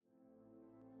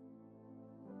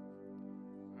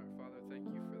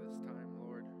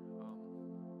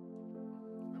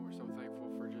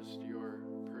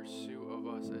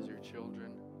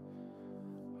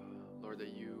Lord,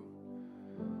 that you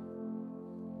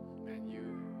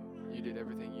did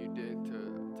everything you did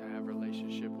to have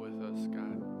relationship with us,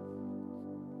 God.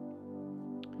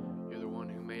 You're the one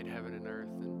who made heaven and earth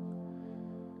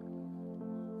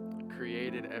and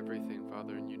created everything,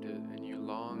 Father, and you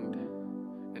longed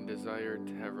and desired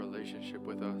to have relationship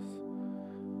with us,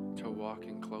 to walk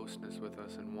in closeness with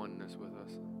us and oneness with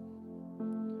us.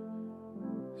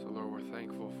 So, Lord, we're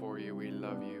thankful for you. We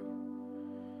love you.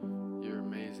 You're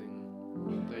amazing.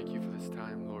 Thank you for this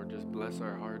time, Lord. Just bless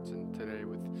our hearts and today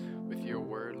with your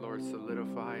word, Lord.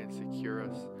 Solidify and secure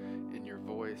us in your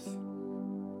voice.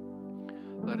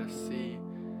 Let us see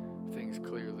things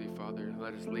clearly, Father.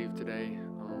 Let us leave today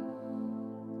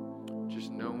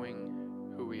just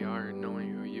knowing who we are and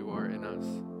knowing who you are in us.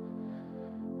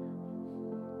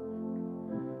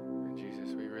 And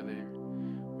Jesus, we really,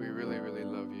 really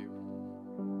love you.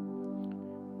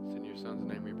 It's in your Son's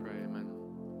name we pray. Amen.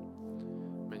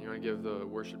 Amen. You want to give the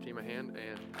worship team a hand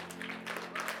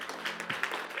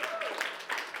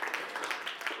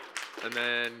and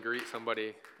then greet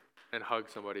somebody and hug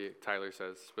somebody, Tyler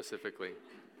says specifically.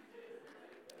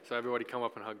 So everybody come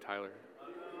up and hug Tyler.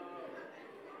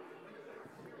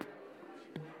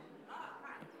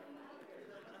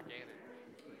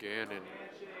 Gannon.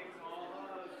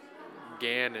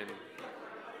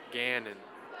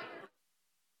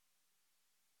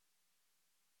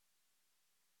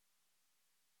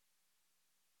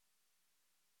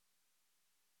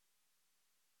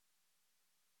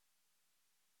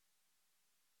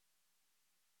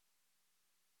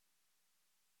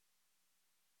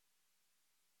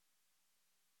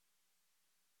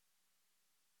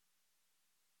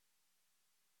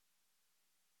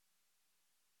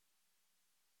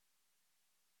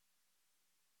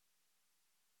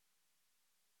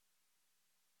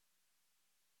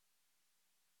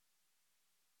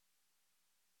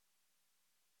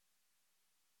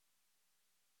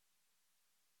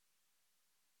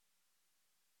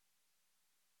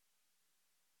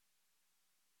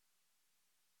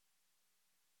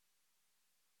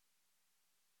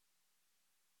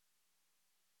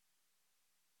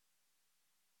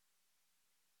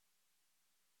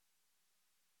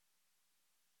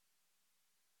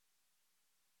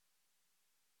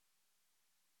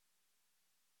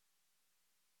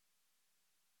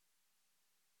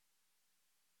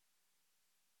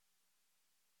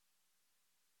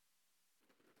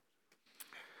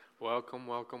 Welcome.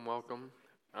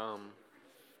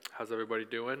 How's everybody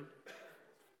doing?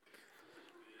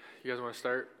 You guys want to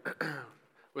start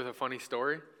with a funny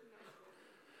story?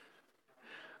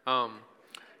 So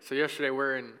yesterday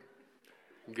we're in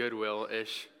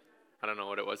Goodwill-ish. I don't know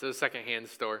what it was. It was a secondhand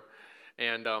store.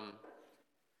 And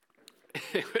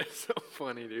it was so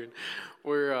funny, dude.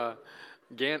 We're,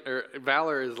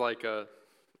 Valor is like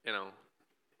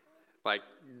like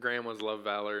grandmas love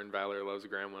Valor and Valor loves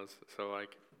grandmas. So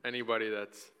like anybody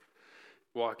that's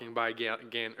walking by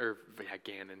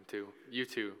Gannon too. You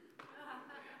too.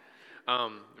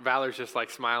 Valor's just like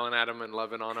smiling at him and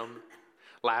loving on him,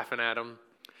 laughing at him.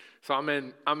 So I'm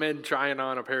in trying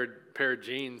on a pair of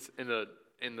jeans in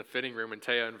the fitting room, and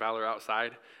Taya and Valor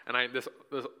outside. And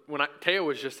Taya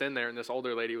was just in there, and this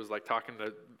older lady was like talking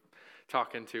to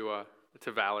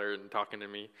Valor and talking to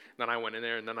me. Then I went in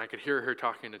there, and then I could hear her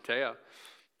talking to Taya.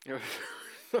 It was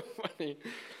so funny.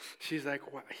 She's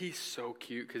like, wow, he's so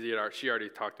cute, because she already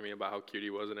talked to me about how cute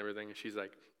he was and everything. And she's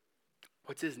like,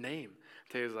 what's his name?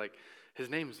 Taya's like, his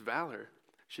name's Valor.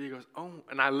 She goes, oh,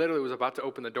 and I literally was about to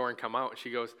open the door and come out.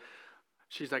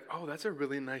 She's like, oh, that's a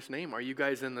really nice name. Are you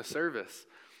guys in the service?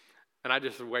 And I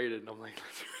just waited, and I'm like,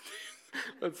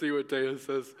 let's see what Taya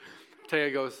says.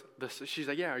 Taya goes, she's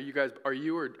like, yeah, are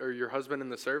you or your husband in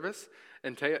the service?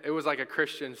 And Taya, it was like a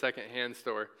Christian secondhand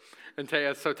store. And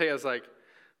Taya's like,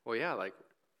 well, yeah, like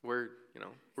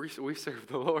we serve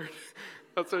the Lord.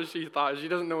 That's what she thought. She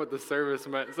doesn't know what the service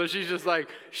meant. So she's like,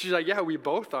 yeah, we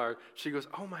both are. She goes,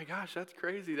 oh my gosh, that's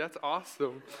crazy. That's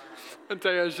awesome. And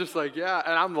Taya's just like, yeah.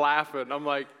 And I'm laughing. I'm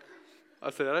like,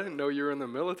 I said, I didn't know you were in the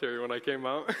military when I came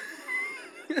out.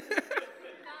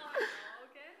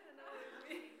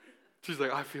 She's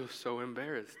like, I feel so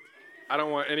embarrassed. I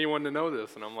don't want anyone to know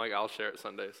this. And I'm like, I'll share it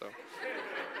Sunday. So.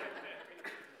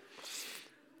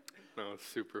 No, it's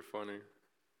super funny.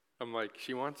 I'm like,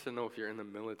 she wants to know if you're in the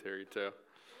military too.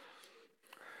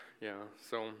 Yeah,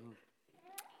 so,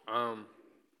 but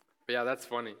yeah, that's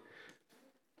funny. I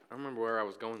don't remember where I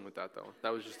was going with that though.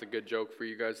 That was just a good joke for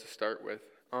you guys to start with.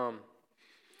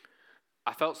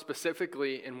 I felt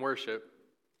specifically in worship.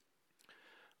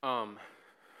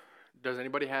 Does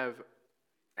anybody have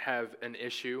an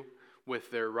issue with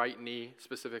their right knee,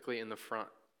 specifically in the front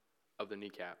of the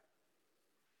kneecap?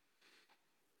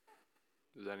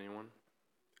 Does anyone?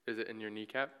 Is it in your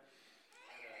kneecap?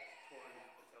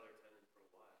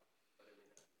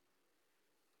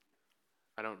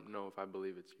 I don't know if I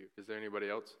believe it's you. Is there anybody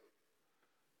else?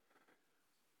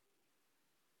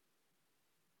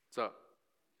 What's up?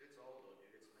 It's old though,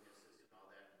 dude. It's meniscus and all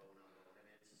that, bone on bone. I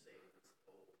mean, it's safe. It's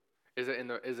old.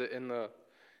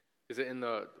 Is it in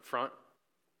the front?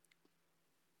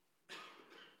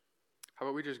 How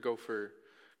about we just go for,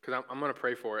 because I'm going to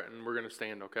pray for it and we're going to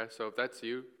stand, okay? So if that's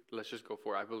you, let's just go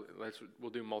for it.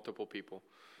 We'll do multiple people.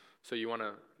 So you want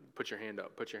to put your hand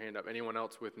up. Put your hand up. Anyone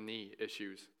else with knee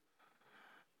issues?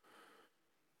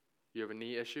 You have a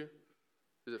knee issue?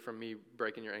 Is it from me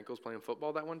breaking your ankles playing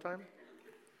football that one time?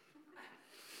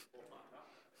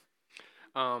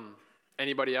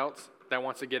 Anybody else that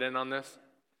wants to get in on this?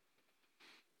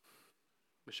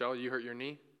 Michelle, you hurt your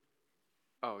knee?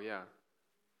 Oh, yeah.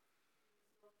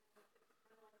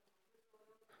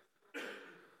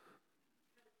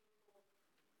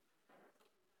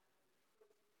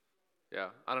 Yeah,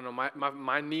 I don't know.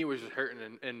 My knee was just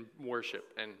hurting in worship,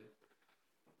 and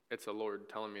it's the Lord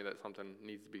telling me that something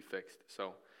needs to be fixed.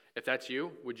 So if that's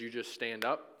you, would you just stand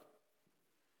up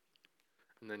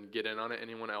and then get in on it?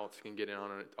 Anyone else can get in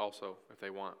on it also if they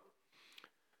want.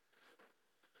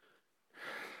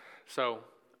 So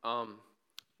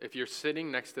if you're sitting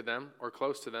next to them or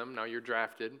close to them, now you're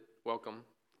drafted. Welcome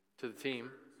to the team.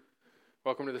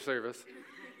 Welcome to the service.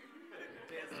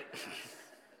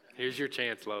 Here's your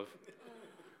chance, love.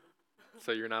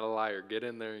 So you're not a liar. Get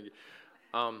in there.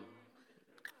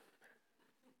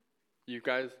 You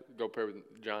guys go pray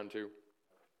with John too.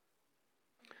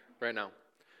 Right now.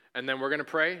 And then we're going to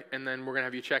pray, and then we're going to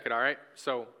have you check it, all right?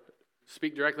 So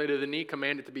speak directly to the knee.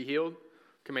 Command it to be healed.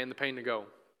 Command the pain to go.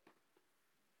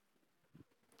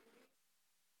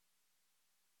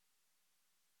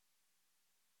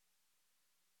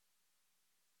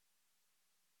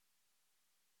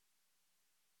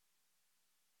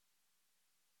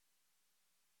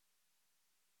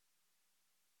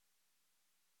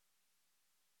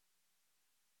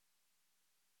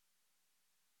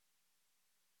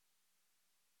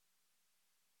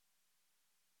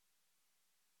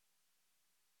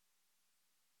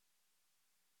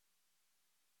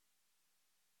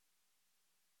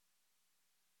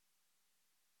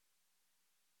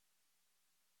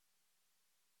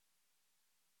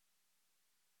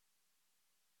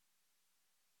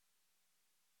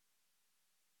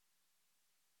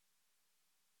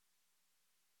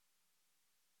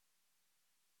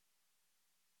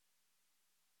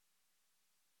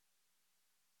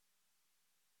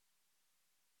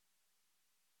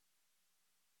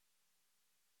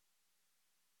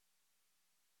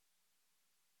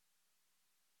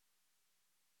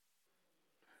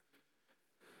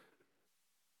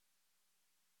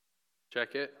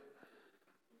 Check it.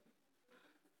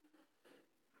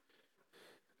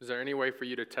 Is there any way for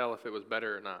you to tell if it was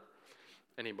better or not?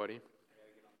 Anybody?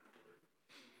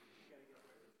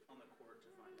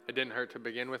 It didn't hurt to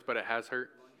begin with, but it has hurt.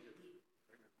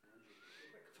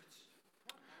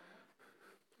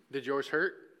 Did yours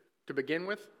hurt to begin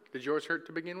with? Did yours hurt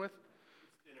to begin with?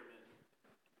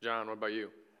 John, what about you?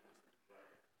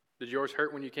 Did yours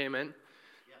hurt when you came in?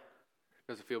 Yeah.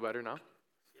 Does it feel better now?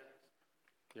 Yeah.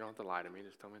 You don't have to lie to me.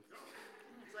 Just tell me. It's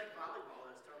like volleyball.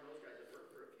 I was telling those guys it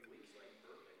worked for a few weeks, like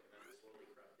perfect, and then it slowly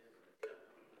crept in.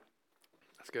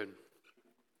 That's good.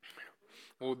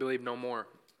 Well, we believe no more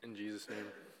in Jesus' name.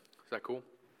 Is that cool?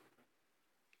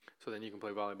 So then you can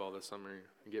play volleyball this summer and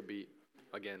get beat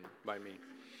again by me.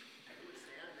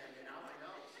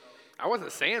 I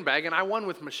wasn't sandbagging. I won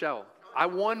with Michelle.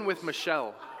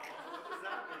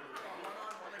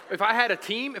 If I had a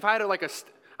team, if I had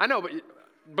I know,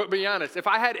 but be honest. If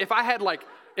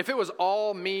it was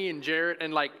all me and Jarrett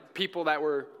and like people that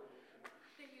were.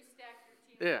 Then you stacked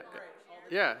your team.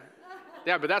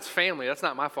 Yeah, but that's family. That's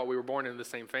not my fault. We were born into the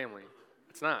same family.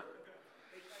 It's not.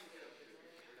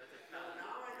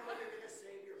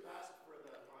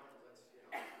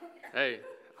 Hey,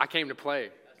 I came to play.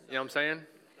 You know what I'm saying?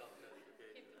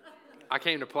 I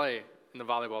came to play in the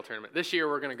volleyball tournament. This year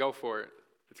we're going to go for it.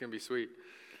 It's going to be sweet.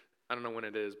 I don't know when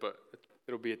it is, but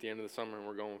it'll be at the end of the summer and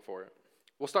we're going for it.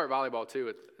 We'll start volleyball too.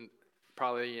 It's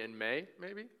probably in May,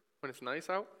 maybe, when it's nice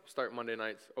out. Start Monday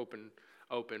nights, open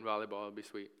volleyball. It'll be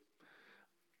sweet.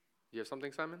 You have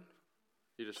something, Simon?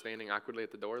 You're just standing awkwardly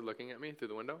at the door looking at me through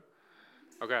the window?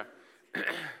 Okay.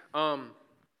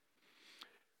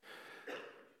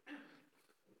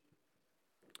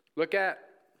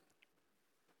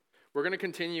 We're going to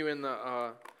continue in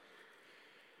the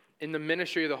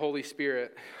ministry of the Holy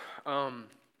Spirit. Trying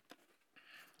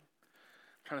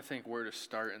to think where to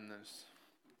start in this.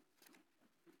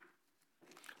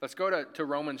 Let's go to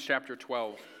Romans chapter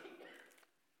 12.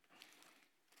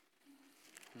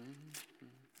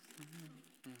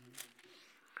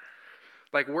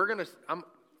 Like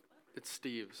it's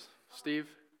Steve's. Steve?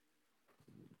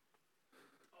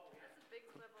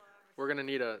 We're going to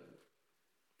need a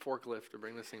forklift to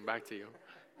bring this thing back to you.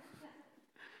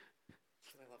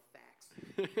 Because I love facts.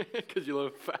 Because you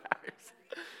love facts.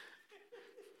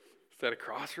 Is that a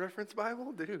cross-reference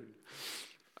Bible? Dude.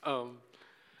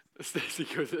 Stacy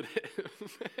goes, it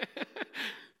is.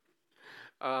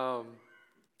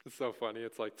 It's so funny.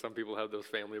 It's like some people have those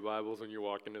family Bibles when you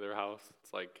walk into their house.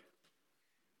 It's like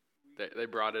they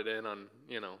brought it in on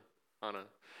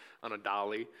a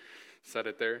dolly, set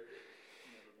it there.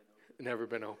 Never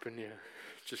been opened, yeah.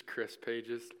 Just crisp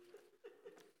pages.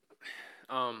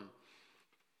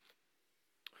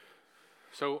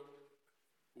 So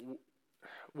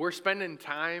we're spending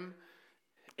time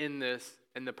in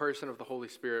the person of the Holy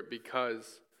Spirit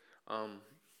because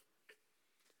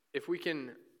if we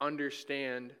can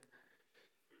understand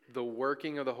the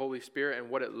working of the Holy Spirit and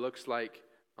what it looks like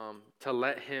to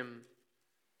let him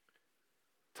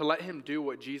do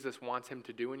what Jesus wants him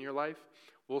to do in your life,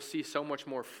 we'll see so much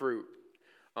more fruit.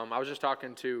 I was just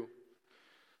talking to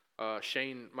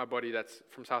Shane, my buddy that's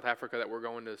from South Africa, that we're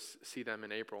going to see them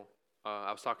in April.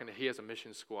 He has a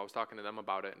mission school. I was talking to them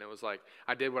about it, and it was like,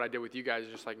 I did what I did with you guys,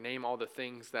 just like name all the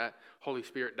things that Holy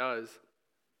Spirit does,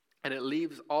 and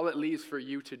all it leaves for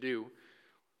you to do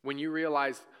when you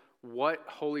realize what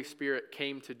Holy Spirit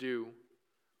came to do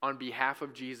on behalf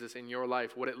of Jesus in your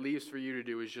life, what it leaves for you to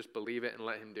do is just believe it and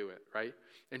let him do it, right?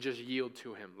 And just yield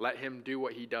to him. Let him do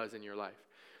what he does in your life.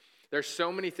 There's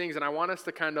so many things, and I want us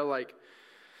to kind of like,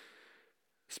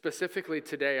 specifically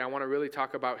today, I want to really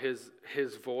talk about his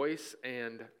voice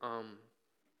and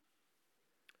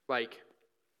like,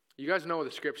 you guys know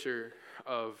the scripture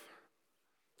of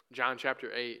John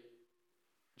chapter 8.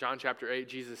 John chapter 8,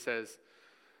 Jesus says,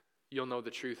 you'll know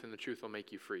the truth and the truth will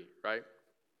make you free, right?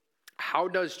 How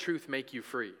does truth make you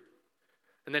free?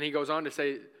 And then he goes on to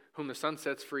say, whom the Son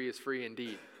sets free is free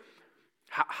indeed.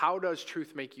 How does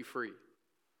truth make you free?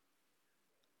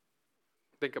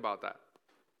 Think about that.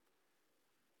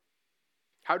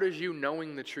 How does you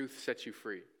knowing the truth set you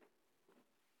free?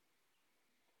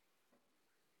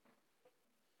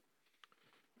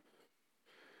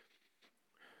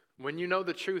 When you know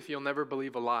the truth, you'll never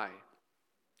believe a lie.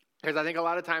 Because I think a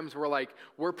lot of times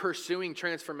we're pursuing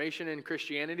transformation in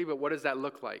Christianity, but what does that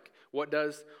look like? What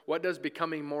does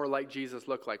becoming more like Jesus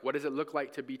look like? What does it look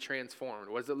like to be transformed?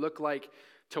 What does it look like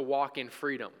to walk in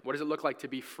freedom? What does it look like to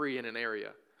be free in an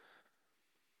area?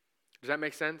 Does that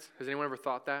make sense? Has anyone ever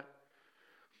thought that?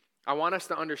 I want us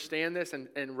to understand this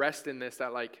and rest in this,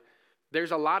 that like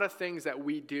there's a lot of things that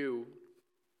we do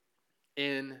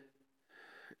in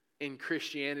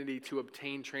Christianity to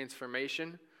obtain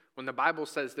transformation, when the Bible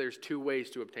says there's two ways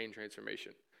to obtain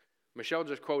transformation. Michelle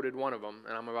just quoted one of them,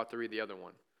 and I'm about to read the other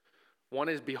one. One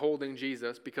is beholding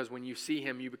Jesus, because when you see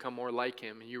him, you become more like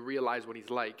him, and you realize what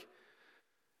he's like,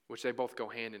 which they both go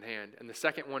hand in hand. And the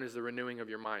second one is the renewing of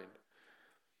your mind.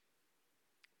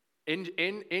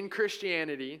 In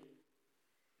Christianity,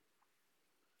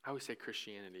 I always say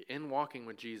Christianity. In walking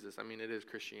with Jesus, I mean, it is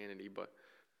Christianity, but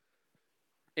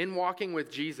in walking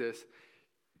with Jesus,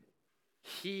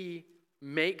 he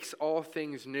makes all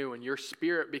things new, and your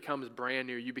spirit becomes brand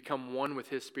new. You become one with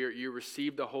his spirit. You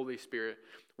receive the Holy Spirit.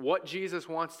 What Jesus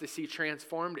wants to see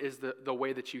transformed is the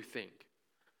way that you think.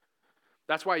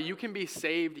 That's why you can be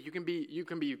saved, you can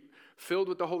be filled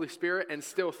with the Holy Spirit and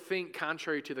still think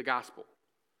contrary to the gospel.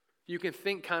 You can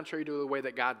think contrary to the way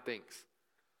that God thinks.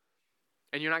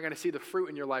 And you're not going to see the fruit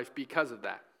in your life because of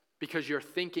that, because you're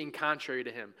thinking contrary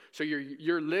to him. So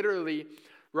you're literally,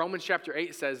 Romans chapter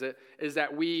 8 says it, is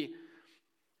that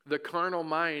the carnal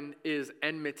mind is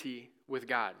enmity with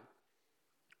God,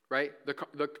 right?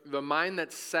 The mind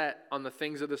that's set on the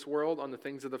things of this world, on the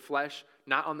things of the flesh,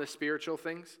 not on the spiritual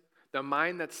things, the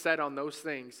mind that's set on those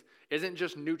things isn't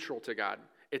just neutral to God.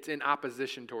 It's in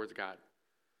opposition towards God.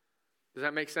 Does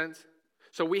that make sense?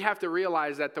 So we have to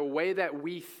realize that the way that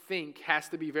we think has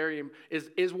to be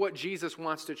is what Jesus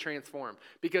wants to transform.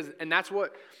 And that's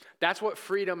what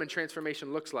freedom and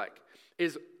transformation looks like.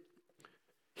 Is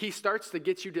he starts to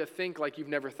get you to think like you've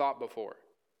never thought before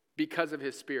because of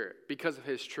his Spirit, because of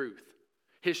his truth.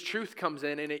 His truth comes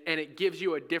in and it gives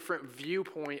you a different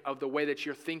viewpoint of the way that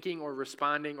you're thinking or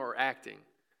responding or acting.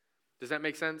 Does that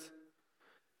make sense?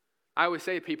 I always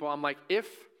say to people, I'm like,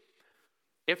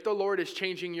 if the Lord is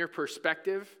changing your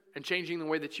perspective and changing the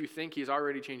way that you think, he's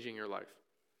already changing your life.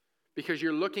 Because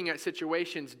you're looking at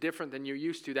situations different than you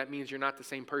used to, that means you're not the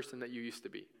same person that you used to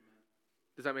be.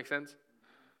 Does that make sense?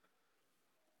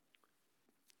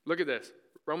 Look at this.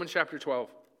 Romans chapter 12.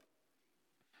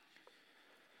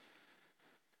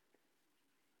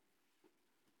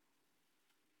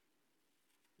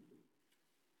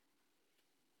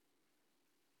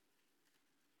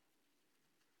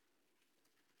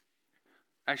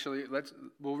 Actually,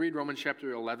 we'll read Romans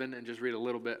chapter 11 and just read a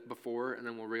little bit before, and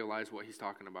then we'll realize what he's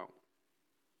talking about.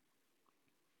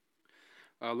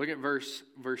 Look at verse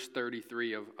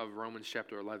 33 of Romans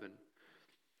chapter 11.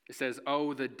 It says,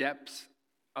 "Oh, the depths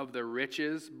of the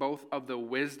riches, both of the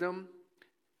wisdom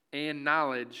and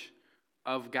knowledge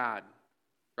of God."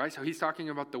 Right? So he's talking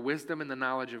about the wisdom and the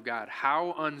knowledge of God.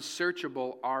 "How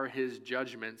unsearchable are his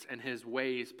judgments and his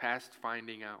ways past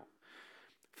finding out.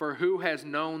 For who has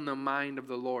known the mind of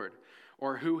the Lord?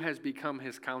 Or who has become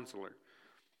his counselor?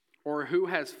 Or who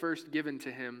has first given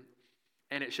to him,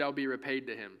 and it shall be repaid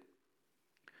to him?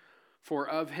 For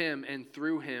of him and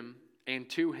through him and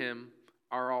to him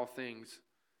are all things,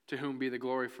 to whom be the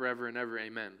glory forever and ever.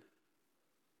 Amen."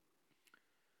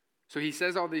 So he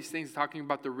says all these things talking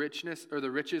about the richness or the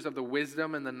riches of the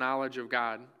wisdom and the knowledge of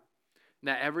God, and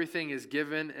that everything is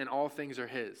given and all things are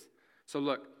his. So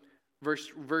look,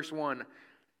 verse 1,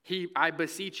 I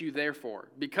beseech you therefore,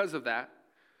 because of that,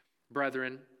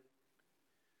 brethren,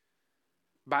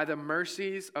 by the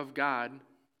mercies of God,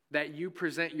 that you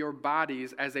present your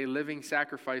bodies as a living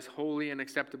sacrifice, holy and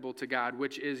acceptable to God,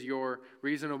 which is your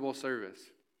reasonable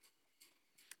service.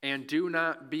 And do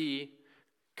not be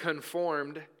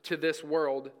conformed to this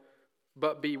world,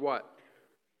 but be what?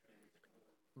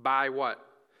 By what?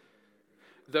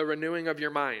 The renewing of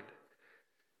your mind,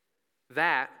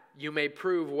 that you may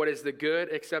prove what is the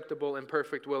good, acceptable, and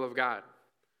perfect will of God.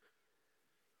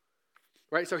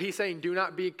 Right? So he's saying, do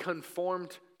not be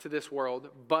conformed to this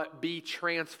world, but be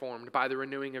transformed by the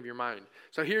renewing of your mind.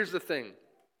 So here's the thing.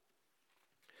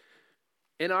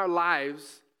 In our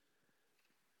lives,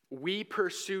 we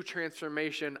pursue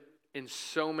transformation in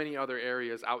so many other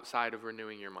areas outside of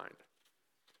renewing your mind.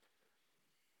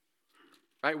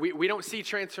 Right? We don't see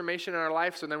transformation in our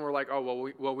life, so then we're like,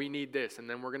 oh, well, we need this, and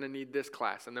then we're going to need this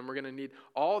class, and then we're going to need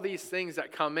all these things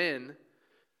that come in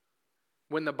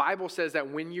when the Bible says that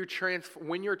when you're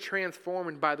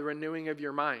transformed by the renewing of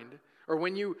your mind, or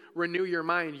when you renew your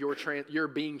mind, you're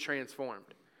being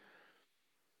transformed.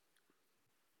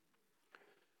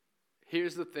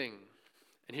 Here's the thing,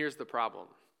 and here's the problem.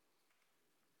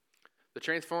 The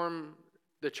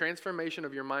transformation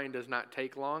of your mind does not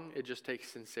take long, it just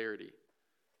takes sincerity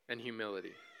and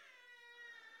humility.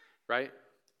 Right?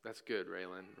 That's good,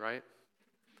 Raylan, right?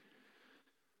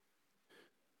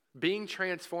 Being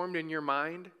transformed in your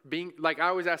mind, I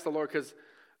always ask the Lord, because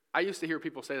I used to hear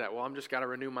people say that, well, I'm just got to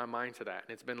renew my mind to that.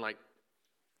 And it's been like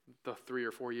the 3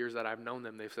 or 4 years that I've known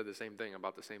them, they've said the same thing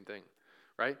about the same thing,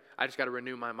 right? I just got to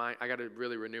renew my mind. I got to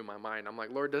really renew my mind. I'm like,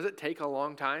 Lord, does it take a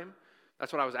long time?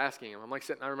 That's what I was asking him. I'm like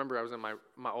I remember I was in my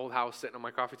old house sitting at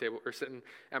my coffee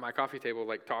table,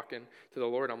 like talking to the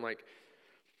Lord. I'm like,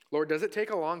 Lord, does it take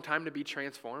a long time to be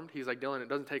transformed? He's like, Dylan, it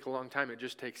doesn't take a long time. It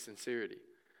just takes sincerity.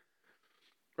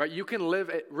 Right? You can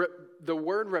live, the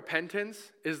word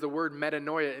repentance is the word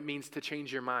metanoia. It means to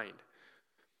change your mind.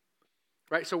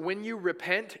 Right? So when you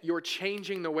repent, you're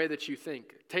changing the way that you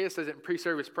think. Taya says it in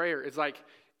pre-service prayer. It's like,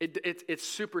 it's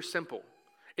super simple.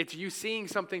 It's you seeing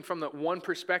something from the one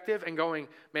perspective and going,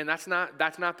 man, that's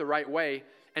not the right way,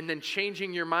 and then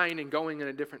changing your mind and going in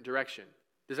a different direction.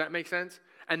 Does that make sense?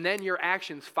 And then your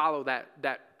actions follow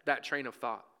that train of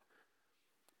thought.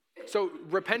 So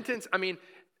repentance,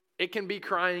 it can be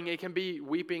crying, it can be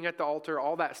weeping at the altar,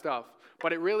 all that stuff,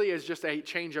 but it really is just a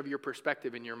change of your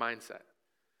perspective and your mindset.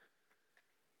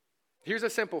 Here's a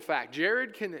simple fact.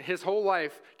 Jared his whole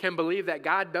life can believe that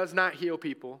God does not heal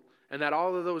people, and that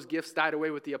all of those gifts died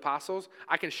away with the apostles.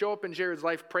 I can show up in Jared's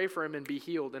life, pray for him, and be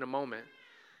healed in a moment.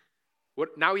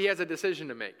 Now he has a decision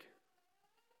to make.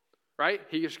 Right?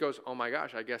 He just goes, oh my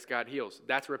gosh, I guess God heals.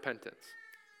 That's repentance.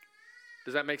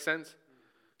 Does that make sense?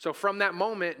 So from that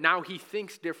moment, now he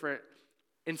thinks different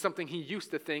in something he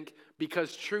used to think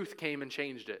because truth came and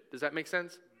changed it. Does that make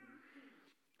sense?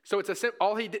 So it's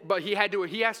all he did, but he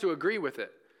has to agree with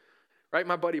it. Right?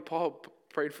 My buddy Paul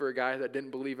prayed for a guy that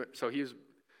didn't believe it. So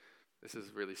this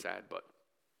is really sad, but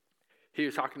he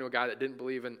was talking to a guy that didn't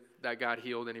believe in that God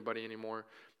healed anybody anymore.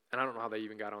 And I don't know how they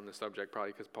even got on this subject,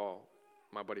 probably because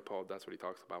my buddy Paul, that's what he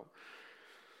talks about.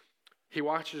 He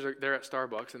watches, they're at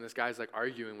Starbucks, and this guy's like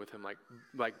arguing with him,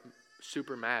 like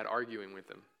super mad, arguing with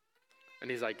him. And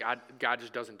he's like, God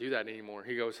just doesn't do that anymore.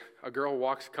 He goes, a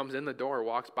girl comes in the door,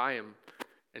 walks by him,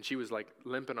 and she was like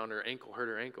limping on her ankle, hurt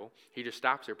her ankle. He just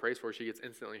stops her, prays for her, she gets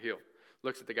instantly healed.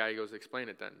 Looks at the guy, he goes, explain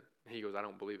it then. And he goes, I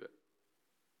don't believe it.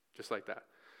 Just like that.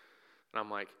 And I'm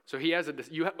like, so he has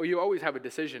you always have a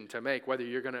decision to make, whether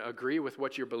you're going to agree with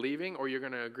what you're believing or you're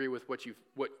going to agree with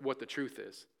what the truth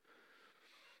is.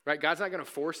 Right? God's not going to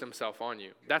force himself on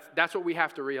you. That's what we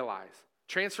have to realize.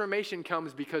 Transformation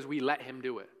comes because we let him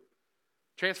do it.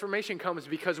 Transformation comes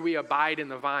because we abide in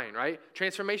the vine, right?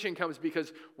 Transformation comes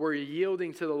because we're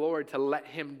yielding to the Lord to let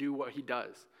him do what he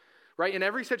does. Right? In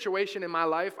every situation in my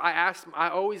life, I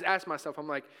always ask myself, I'm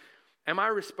like, am I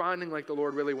responding like the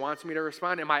Lord really wants me to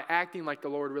respond? Am I acting like the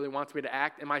Lord really wants me to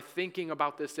act? Am I thinking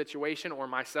about this situation or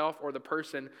myself or the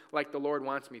person like the Lord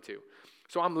wants me to?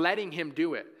 So I'm letting him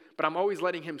do it, but I'm always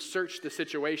letting him search the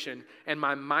situation and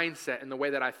my mindset and the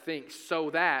way that I think so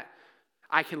that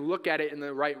I can look at it in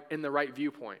the right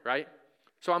viewpoint, right?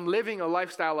 So I'm living a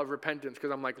lifestyle of repentance because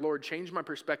I'm like, Lord, change my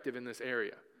perspective in this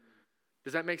area.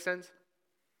 Does that make sense?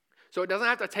 So it doesn't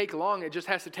have to take long. It just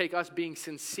has to take us being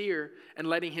sincere and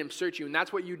letting him search you. And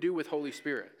that's what you do with Holy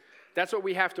Spirit. That's what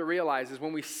we have to realize is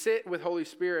when we sit with Holy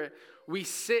Spirit, we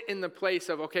sit in the place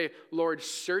of, okay, Lord,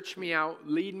 search me out,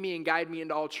 lead me and guide me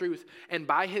into all truth. And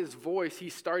by his voice,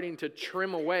 he's starting to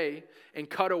trim away and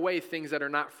cut away things that are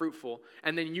not fruitful.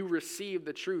 And then you receive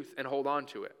the truth and hold on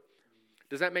to it.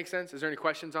 Does that make sense? Is there any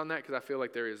questions on that? Because I feel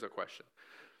like there is a question.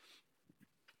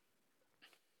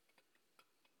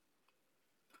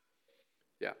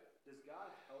 Yeah. Does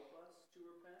God help us to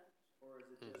repent, or is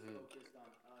it just focused on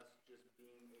us just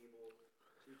being able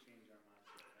to change our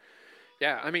mindset?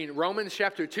 Yeah, I mean, Romans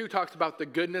chapter 2 talks about the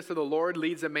goodness of the Lord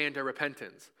leads a man to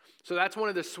repentance. So that's one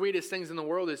of the sweetest things in the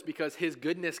world is because his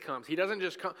goodness comes. He doesn't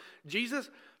just come. Jesus,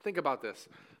 think about this.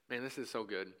 Man, this is so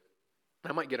good.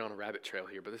 I might get on a rabbit trail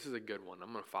here, but this is a good one.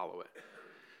 I'm going to follow it.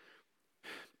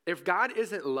 If God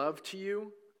isn't love to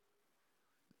you,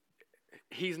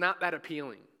 he's not that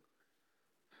appealing.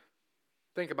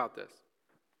 Think about this.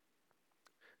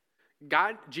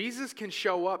 Jesus can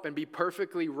show up and be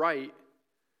perfectly right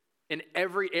in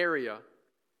every area,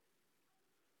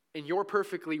 and you're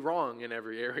perfectly wrong in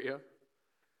every area.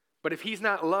 But if he's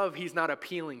not love, he's not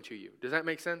appealing to you. Does that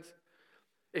make sense?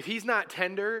 If he's not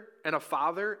tender and a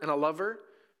father and a lover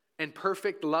and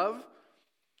perfect love,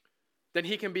 then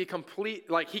he can be complete,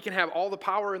 like he can have all the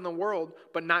power in the world,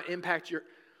 but not impact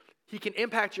he can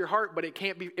impact your heart, but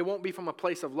it won't be from a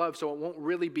place of love, so it won't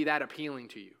really be that appealing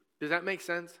to you. Does that make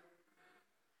sense?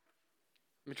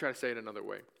 Let me try to say it another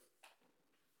way.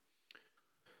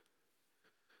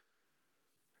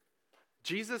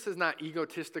 Jesus is not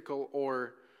egotistical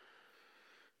or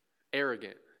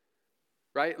arrogant,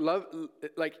 right? Love,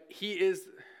 like he is.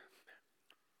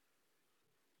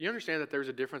 You understand that there's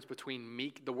a difference between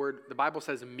meek, the Bible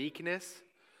says meekness.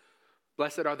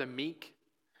 Blessed are the meek.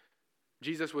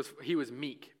 He was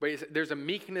meek, but there's a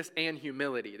meekness and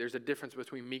humility. There's a difference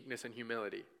between meekness and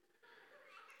humility.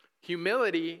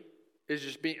 Humility is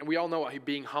just we all know what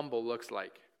being humble looks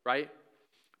like, right?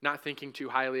 Not thinking too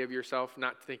highly of yourself,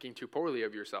 not thinking too poorly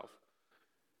of yourself.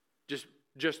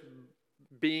 Just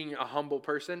being a humble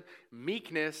person.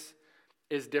 Meekness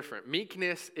is different.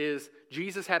 Meekness is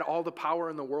Jesus had all the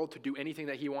power in the world to do anything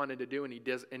that he wanted to do,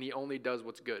 and he only does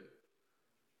what's good.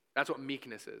 That's what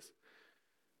meekness is.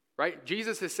 Right?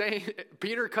 Jesus is saying,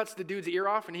 Peter cuts the dude's ear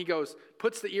off and he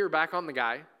puts the ear back on the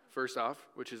guy, first off,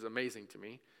 which is amazing to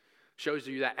me. Shows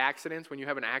you that accidents, when you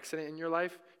have an accident in your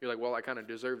life, you're like, well, I kind of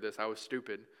deserve this. I was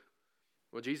stupid.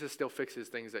 Well, Jesus still fixes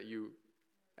things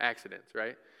accidents,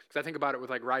 right? Because I think about it with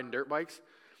like riding dirt bikes.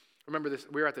 Remember this,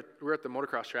 we were at the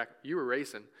motocross track. You were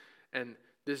racing. And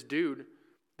this dude,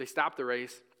 they stopped the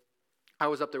race. I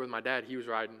was up there with my dad. He was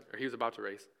riding, or he was about to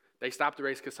race. They stopped the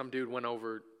race because some dude went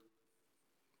over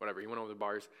he went over the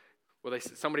bars. Well,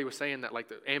 somebody was saying that like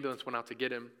the ambulance went out to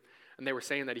get him, and they were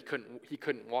saying that he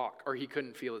couldn't walk or he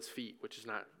couldn't feel his feet, which is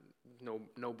not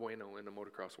no bueno in the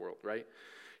motocross world, right?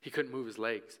 He couldn't move his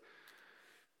legs,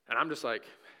 and I'm just like,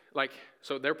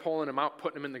 so they're pulling him out,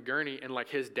 putting him in the gurney, and like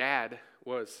his dad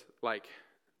was like,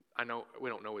 I know we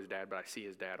don't know his dad, but I see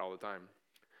his dad all the time,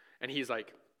 and he's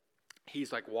like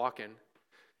walking.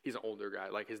 He's an older guy.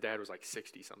 Like his dad was like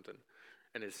 60 something,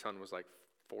 and his son was like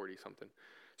 40 something.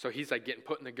 So he's like getting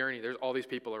put in the gurney. There's all these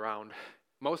people around.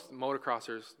 Most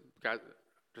motocrossers, guys,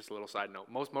 just a little side note,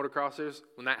 most motocrossers,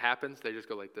 when that happens, they just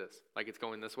go like this. Like it's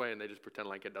going this way, and they just pretend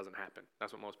like it doesn't happen.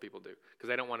 That's what most people do. Because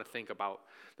they don't want to think about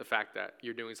the fact that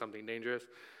you're doing something dangerous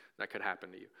that could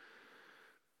happen to you.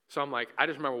 So I'm like, I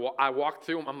just remember, I walked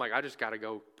through them. I'm like, I just got to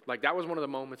go. Like that was one of the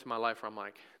moments in my life where I'm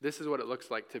like, this is what it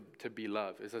looks like to be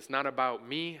love. It's not about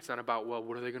me. It's not about, well,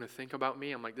 what are they going to think about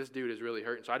me? I'm like, this dude is really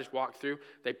hurting. So I just walked through.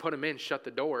 They put him in, shut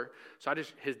the door. So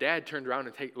his dad turned around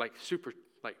and super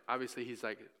Like, obviously, he's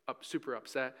like super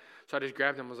upset. So I just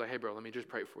grabbed him and was like, hey, bro, let me just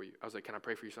pray for you. I was like, can I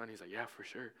pray for your son? He's like, yeah, for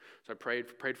sure. So I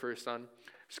prayed for his son.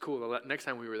 It's cool. The next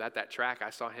time we were at that track, I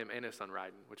saw him and his son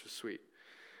riding, which was sweet.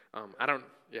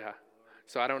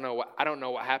 So I don't know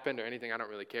what happened or anything. I don't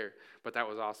really care. But that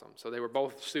was awesome. So they were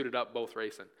both suited up, both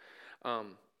racing.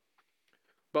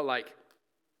 But like,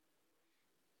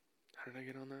 how did I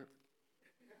get on that?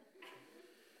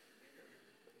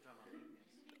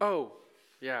 Oh,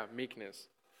 yeah, meekness.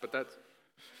 But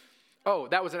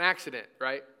that was an accident,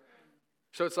 right?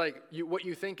 So it's like what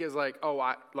you think is like,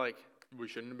 we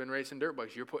shouldn't have been racing dirt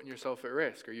bikes. You're putting yourself at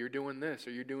risk, or you're doing this,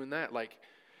 or you're doing that. Like,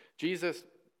 Jesus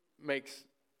makes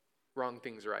wrong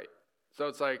things right. So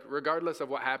it's like, regardless of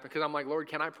what happened, because I'm like, Lord,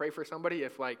 can I pray for somebody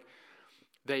if like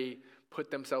they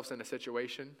put themselves in a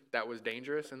situation that was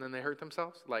dangerous and then they hurt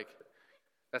themselves? Like,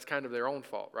 that's kind of their own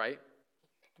fault, right?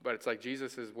 But it's like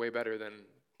Jesus is way better than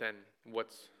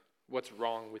what's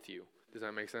wrong with you. Does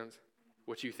that make sense?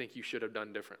 What you think you should have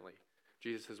done differently.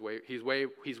 Jesus is he's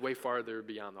way farther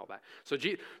beyond all that.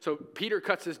 So Peter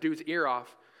cuts this dude's ear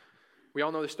off. We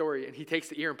all know the story, and he takes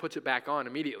the ear and puts it back on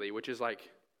immediately, which is like,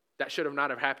 that should have not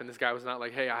have happened. This guy was not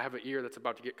like, hey, I have an ear that's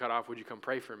about to get cut off. Would you come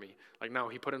pray for me? Like, no,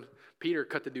 Peter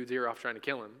cut the dude's ear off trying to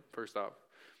kill him, first off.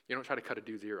 You don't try to cut a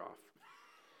dude's ear off,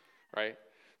 right?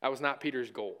 That was not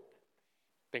Peter's goal.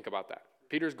 Think about that.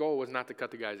 Peter's goal was not to cut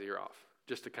the guy's ear off,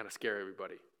 just to kind of scare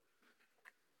everybody,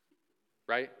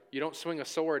 right? You don't swing a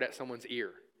sword at someone's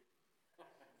ear.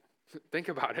 Think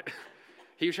about it.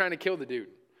 He was trying to kill the dude.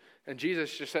 And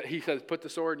Jesus just said, he says, put the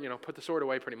sword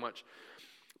away pretty much.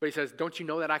 But he says, don't you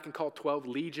know that I can call 12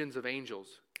 legions of angels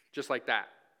just like that?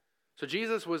 So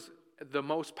Jesus was the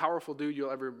most powerful dude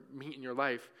you'll ever meet in your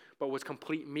life, but was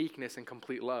complete meekness and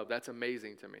complete love. That's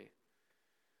amazing to me.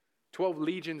 12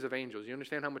 legions of angels. You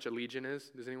understand how much a legion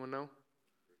is? Does anyone know?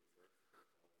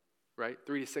 Right?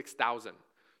 3,000 to 6,000.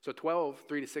 So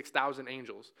 3,000 to 6,000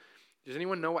 angels. Does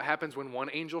anyone know what happens when one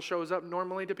angel shows up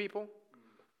normally to people?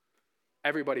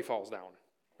 Everybody falls down,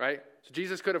 right? So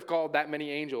Jesus could have called that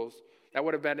many angels. That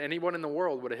would have been, anyone in the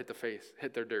world would have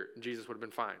hit their dirt, and Jesus would have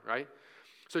been fine, right?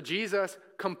 So Jesus'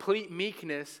 complete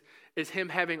meekness is him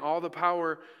having all the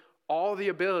power, all the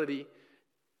ability,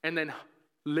 and then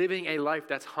living a life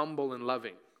that's humble and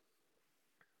loving,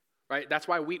 right? That's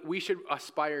why we should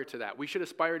aspire to that. We should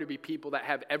aspire to be people that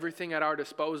have everything at our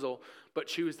disposal, but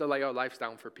choose to lay our lives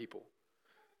down for people.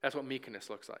 That's what meekness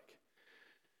looks like.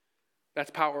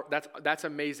 That's power. That's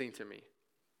amazing to me.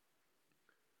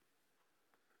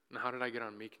 Now, how did I get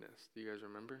on meekness? Do you guys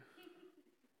remember?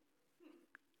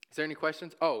 Is there any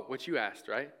questions? Oh, what you asked,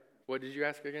 right? What did you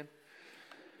ask again?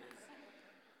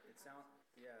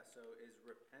 So is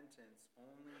repentance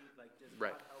only, like, does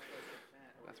right. God help us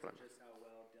repent, or That's is what it just how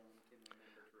well Dylan can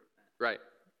remember to repent? Right.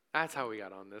 That's how we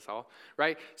got on this all,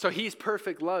 right? So he's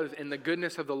perfect love, and the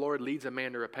goodness of the Lord leads a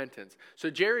man to repentance. So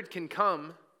Jared can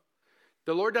come.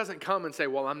 The Lord doesn't come and say,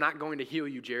 well, I'm not going to heal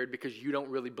you, Jared, because you don't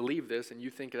really believe this, and you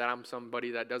think that I'm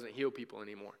somebody that doesn't heal people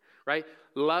anymore, right?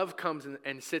 Love comes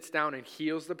and sits down and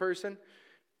heals the person,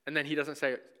 and then he doesn't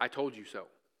say, I told you so,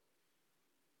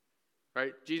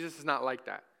 right? Jesus is not like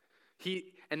that.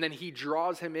 And then he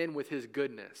draws him in with his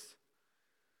goodness.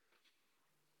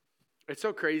 It's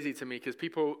so crazy to me because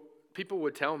people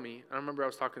would tell me, I remember I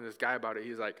was talking to this guy about it,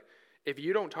 he's like, if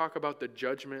you don't talk about the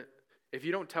judgment, if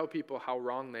you don't tell people how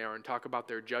wrong they are and talk about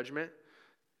their judgment,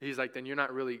 he's like, then you're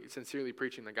not really sincerely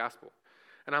preaching the gospel.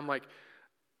 And I'm like,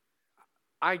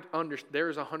 there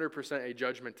is 100% a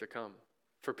judgment to come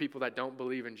for people that don't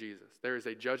believe in Jesus. There is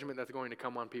a judgment that's going to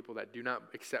come on people that do not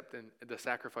accept the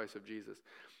sacrifice of Jesus.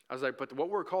 I was like, but what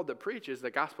we're called to preach is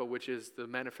the gospel, which is the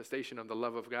manifestation of the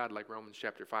love of God, like Romans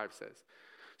chapter 5 says.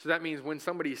 So that means when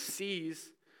somebody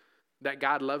sees that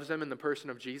God loves them in the person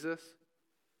of Jesus,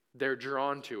 they're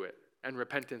drawn to it, and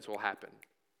repentance will happen.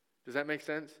 Does that make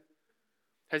sense?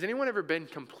 Has anyone ever been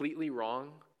completely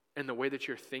wrong in the way that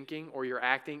you're thinking or you're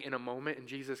acting in a moment and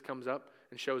Jesus comes up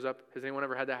and shows up? Has anyone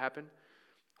ever had that happen?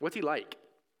 What's he like?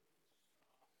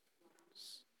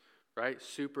 Right?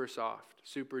 Super soft,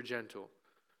 super gentle,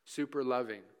 super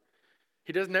loving.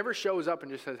 He never shows up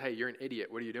and just says, hey, you're an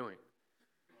idiot. What are you doing?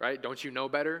 Right? Don't you know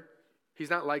better?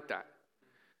 He's not like that.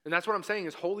 And that's what I'm saying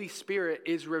is Holy Spirit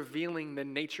is revealing the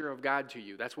nature of God to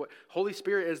you. That's what Holy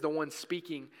Spirit is, the one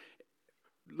speaking.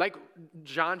 Like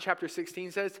John chapter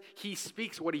 16 says, he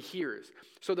speaks what he hears.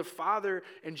 So the Father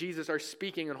and Jesus are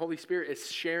speaking, and Holy Spirit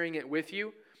is sharing it with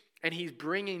you. And he's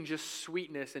bringing just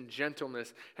sweetness and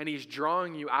gentleness, and he's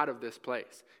drawing you out of this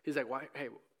place. He's like, "Why? Hey,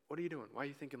 what are you doing? Why are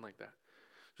you thinking like that?"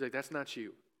 He's like, "That's not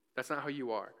you. That's not how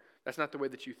you are. That's not the way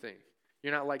that you think.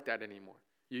 You're not like that anymore.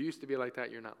 You used to be like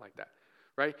that. You're not like that."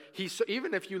 right?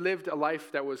 Even if you lived a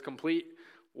life that was complete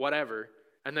whatever,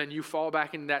 and then you fall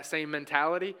back into that same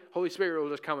mentality, Holy Spirit will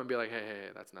just come and be like, hey,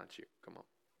 that's not you. Come on,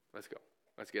 let's go.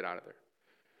 Let's get out of there.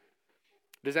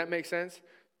 Does that make sense?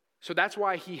 So that's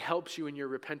why he helps you in your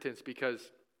repentance,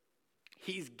 because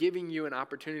he's giving you an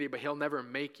opportunity, but he'll never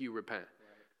make you repent.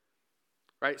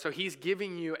 Right? So he's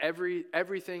giving you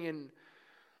everything and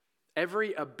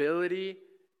every ability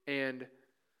and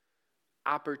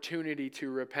opportunity to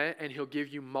repent, and he'll give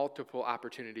you multiple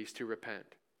opportunities to repent.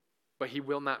 But he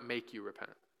will not make you repent.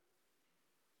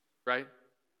 Right?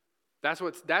 That's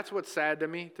what's sad to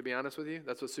me, to be honest with you.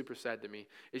 That's what's super sad to me,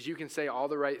 is you can say all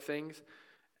the right things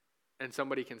and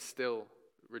somebody can still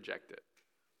reject it.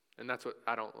 And that's what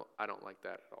I don't like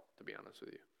that at all, to be honest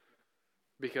with you.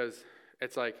 Because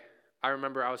it's like, I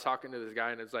remember I was talking to this guy,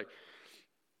 and it's like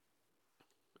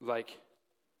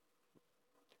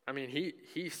I mean,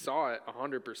 he saw it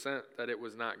 100% that it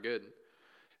was not good.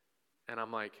 And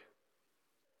I'm like,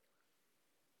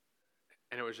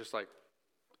 and it was just like,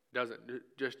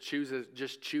 just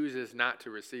chooses not to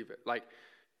receive it. Like,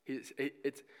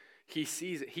 he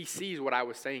sees what I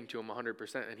was saying to him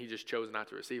 100%, and he just chose not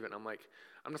to receive it. And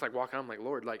I'm just like walking on, I'm like,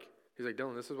 Lord, like, he's like,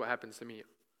 Dylan, this is what happens to me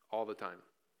all the time.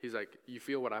 He's like, you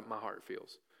feel what my heart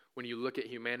feels. When you look at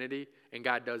humanity, and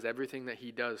God does everything that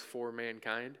he does for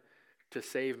mankind to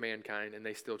save mankind, and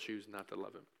they still choose not to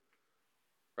love him.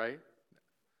 Right?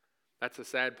 That's a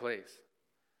sad place.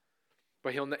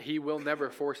 But he will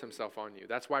never force himself on you.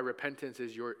 That's why repentance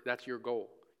is that's your goal.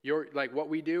 Like what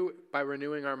we do by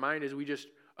renewing our mind is we just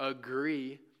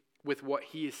agree with what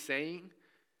he is saying,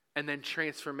 and then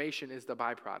transformation is the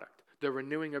byproduct. The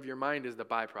renewing of your mind is the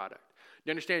byproduct.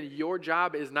 You understand, your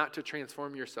job is not to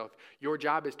transform yourself. Your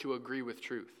job is to agree with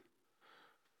truth.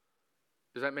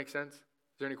 Does that make sense? Is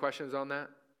there any questions on that?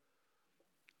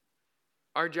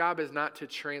 Our job is not to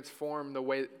transform the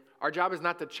way... Our job is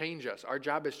not to change us. Our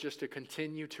job is just to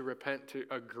continue to repent, to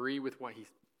agree with what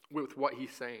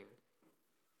he's saying.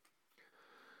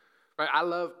 Right?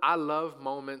 I love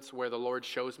moments where the Lord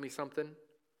shows me something,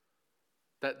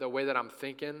 that the way that I'm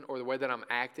thinking, or the way that I'm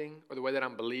acting, or the way that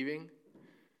I'm believing.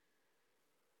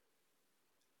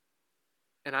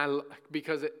 And I'm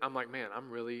like, man,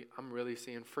 I'm really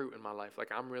seeing fruit in my life.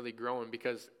 Like, I'm really growing,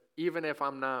 because even if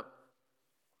I'm not,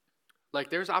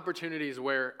 like, there's opportunities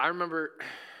where I remember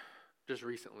just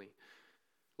recently,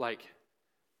 like,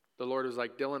 the Lord was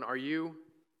like, Dylan, are you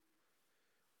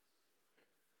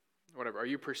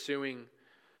pursuing, I'm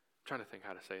trying to think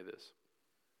how to say this.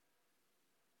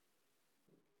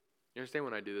 You understand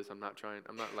when I do this, I'm not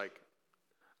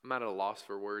at a loss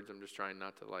for words. I'm just trying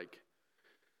not to, like,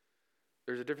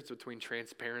 there's a difference between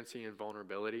transparency and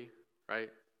vulnerability,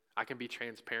 right? I can be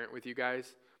transparent with you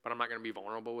guys, but I'm not going to be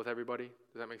vulnerable with everybody.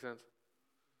 Does that make sense?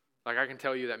 Like, I can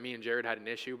tell you that me and Jared had an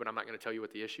issue, but I'm not going to tell you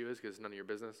what the issue is, because it's none of your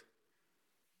business.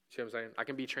 See what I'm saying? I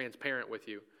can be transparent with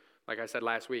you. Like I said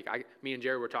last week, me and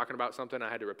Jared were talking about something. I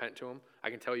had to repent to him. I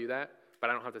can tell you that, but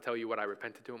I don't have to tell you what I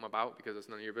repented to him about, because it's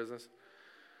none of your business.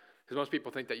 Because most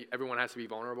people think that everyone has to be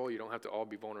vulnerable. You don't have to all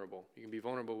be vulnerable. You can be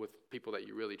vulnerable with people that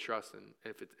you really trust, and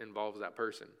if it involves that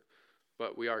person.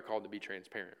 But we are called to be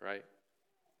transparent, right?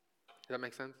 Does that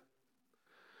make sense?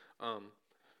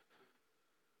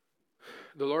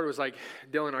 The Lord was like,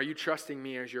 Dylan, are you trusting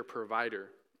me as your provider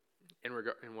in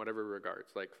whatever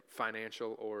regards, like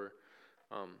financial or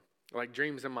like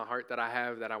dreams in my heart that I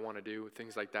have that I want to do,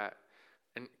 things like that.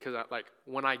 And because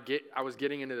I was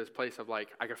getting into this place of, like,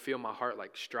 I could feel my heart,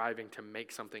 like, striving to make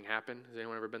something happen. Has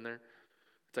anyone ever been there?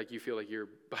 It's like you feel like you're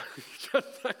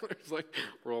Tyler's like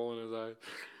rolling his eyes.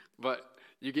 But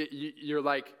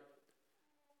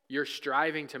you're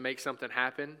striving to make something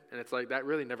happen, and it's like that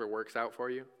really never works out for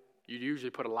you. You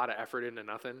usually put a lot of effort into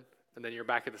nothing, and then you're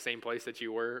back at the same place that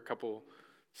you were a couple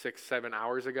 6-7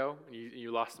 hours ago, and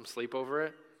you lost some sleep over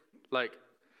it. Like,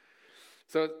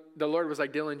 so the Lord was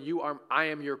like, Dylan,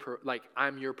 I'm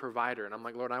your provider. And I'm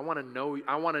like, Lord, I want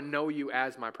to know you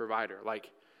as my provider. Like,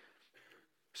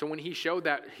 so when he showed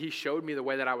me the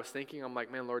way that I was thinking. I'm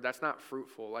like, man, Lord, that's not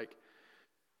fruitful. Like,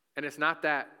 and it's not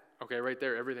that, okay, right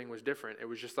there, everything was different. It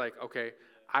was just like, okay,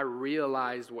 I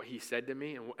realized what he said to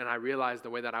me, and I realized the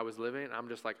way that I was living. And I'm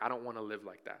just like, I don't want to live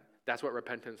like that. That's what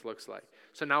repentance looks like.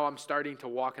 So now I'm starting to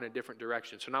walk in a different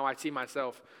direction. So now I see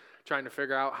myself trying to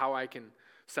figure out how I can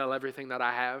sell everything that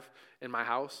I have in my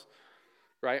house,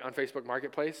 right, on Facebook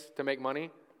Marketplace to make money.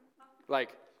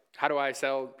 Like, how do I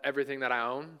sell everything that I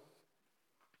own?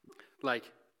 Like,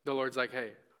 the Lord's like,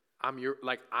 hey,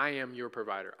 I am your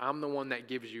provider. I'm the one that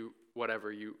gives you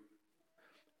whatever you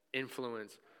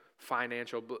influence,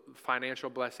 financial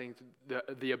blessings,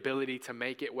 the ability to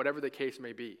make it, whatever the case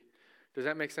may be. Does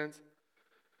that make sense?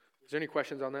 Is there any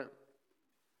questions on that?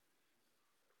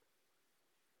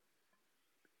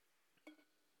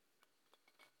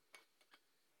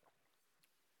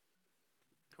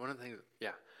 One of the things,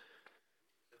 yeah.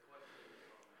 The question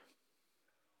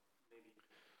maybe a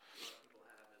lot of people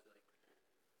have is like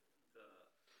the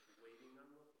waiting on the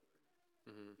Lord.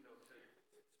 Mm-hmm. You know,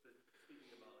 speaking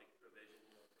about like provision,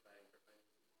 you know, providing for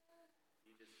finances,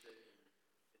 you just sit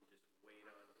and just wait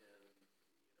on Him,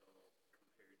 you know,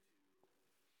 compared to,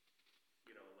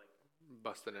 you know, like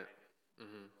Busting it.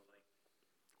 Mm-hmm. you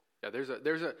know, like Yeah,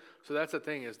 so that's the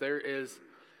thing is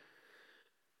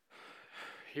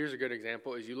here's a good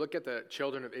example, is you look at the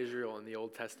children of Israel in the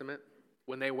Old Testament,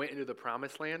 when they went into the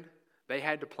promised land, they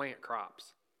had to plant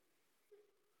crops.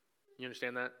 You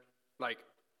understand that? Like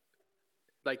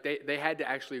they had to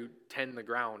actually tend the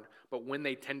ground, but when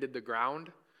they tended the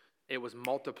ground, it was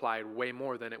multiplied way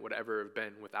more than it would ever have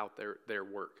been without their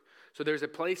work. So there's a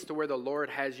place to where the Lord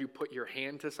has you put your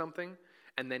hand to something,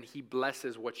 and then He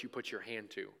blesses what you put your hand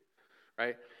to,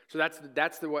 right? So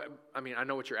that's the what I mean. I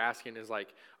know what you're asking is like,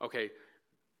 okay,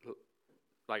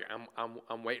 like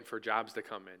I'm waiting for jobs to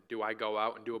come in. Do I go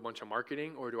out and do a bunch of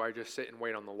marketing, or do I just sit and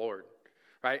wait on the Lord,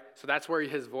 right? So that's where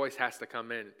His voice has to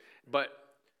come in. But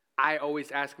I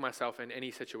always ask myself in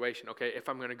any situation, okay, if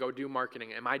I'm going to go do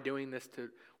marketing, am I doing this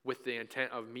with the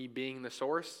intent of me being the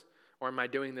source, or am I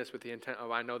doing this with the intent of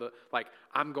I know that like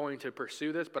I'm going to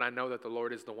pursue this, but I know that the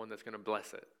Lord is the one that's going to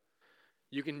bless it.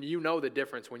 You know the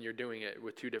difference when you're doing it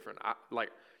with two different, like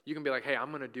you can be like, hey, I'm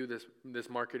going to do this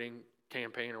marketing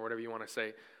campaign or whatever you want to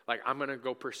say. Like I'm going to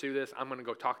go pursue this. I'm going to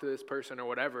go talk to this person or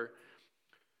whatever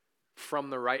from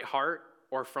the right heart,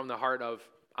 or from the heart of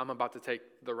I'm about to take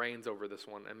the reins over this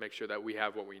one and make sure that we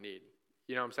have what we need.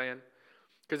 You know what I'm saying?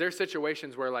 Because there's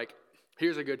situations where like,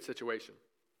 here's a good situation.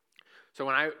 So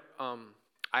when I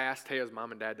asked Taya's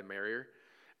mom and dad to marry her,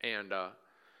 and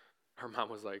her mom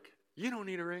was like, you don't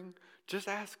need a ring, just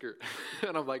ask her.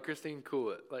 And I'm like, Christine,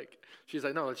 cool it. Like, she's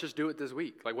like, no, let's just do it this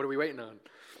week. Like, what are we waiting on?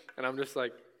 And I'm just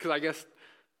like, because I guess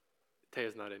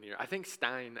Taya's not in here. I think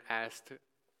Stein asked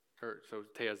her, so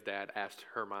Taya's dad asked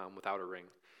her mom without a ring,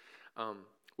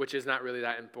 which is not really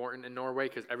that important in Norway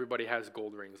because everybody has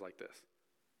gold rings like this.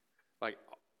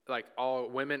 Like all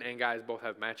women and guys both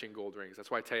have matching gold rings. That's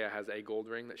why Taya has a gold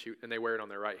ring and they wear it on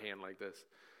their right hand like this.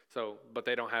 So, but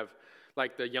they don't have,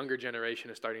 like the younger generation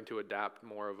is starting to adapt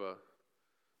more of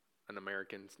an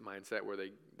American mindset where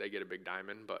they get a big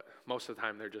diamond, but most of the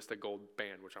time they're just a gold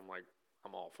band, which I'm like,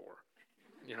 I'm all for.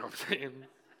 You know what I'm saying?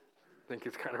 I think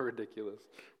it's kind of ridiculous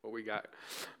what we got.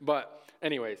 But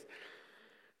anyways,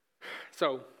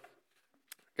 so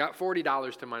got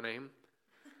 $40 to my name.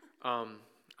 I'm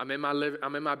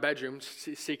in my bedroom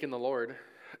seeking the Lord,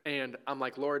 and I'm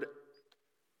like, Lord,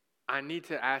 I need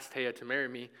to ask Taya to marry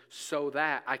me so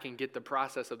that I can get the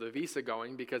process of the visa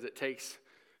going, because it takes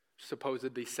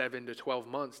supposedly 7 to 12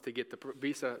 months to get the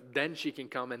visa. Then she can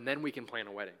come, and then we can plan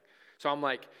a wedding. So I'm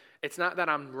like, it's not that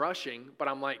I'm rushing, but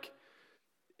I'm like,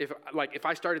 if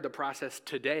I started the process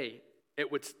today,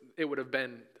 it would have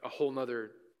been a whole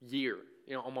nother year,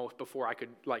 almost before I could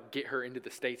like get her into the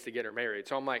States to get her married.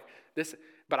 So I'm like this,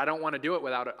 but I don't want to do it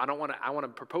without it. I want to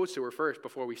propose to her first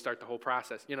before we start the whole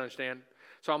process. You understand?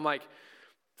 So I'm like,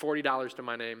 $40 to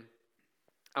my name.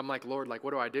 I'm like, Lord, like,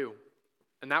 what do I do?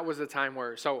 And that was the time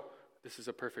where, so this is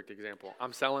a perfect example.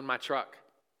 I'm selling my truck.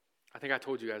 I think I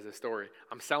told you guys this story.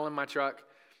 I'm selling my truck.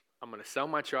 I'm going to sell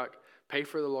my truck, pay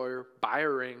for the lawyer, buy a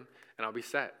ring, and I'll be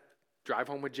set. Drive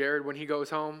home with Jared when he goes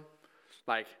home.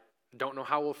 Like, don't know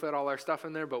how we'll fit all our stuff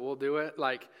in there, but we'll do it.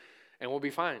 Like, and we'll be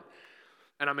fine.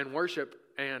 And I'm in worship,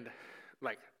 and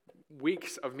like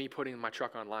weeks of me putting my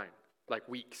truck online, like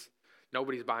weeks.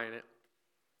 Nobody's buying it.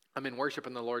 I'm in worship,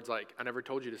 and the Lord's like, I never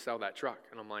told you to sell that truck.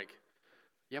 And I'm like,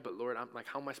 yeah, but Lord, I'm like,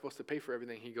 how am I supposed to pay for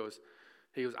everything? He goes,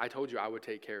 I told you I would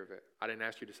take care of it. I didn't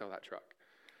ask you to sell that truck.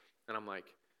 And I'm like,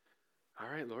 all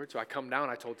right, Lord. So I come down.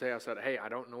 I told Tay, I said, hey, I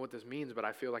don't know what this means, but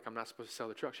I feel like I'm not supposed to sell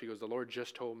the truck. She goes, the Lord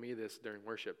just told me this during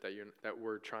worship, that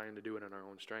we're trying to do it in our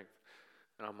own strength.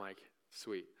 And I'm like,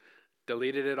 sweet.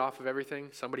 Deleted it off of everything.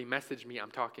 Somebody messaged me,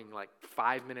 I'm talking like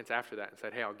 5 minutes after that, and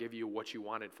said, hey, I'll give you what you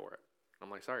wanted for it.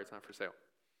 I'm like, sorry, it's not for sale.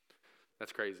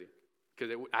 That's crazy.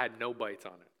 Because I had no bites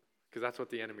on it. Because that's what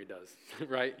the enemy does,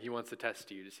 right? He wants to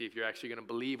test you to see if you're actually going to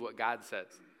believe what God says,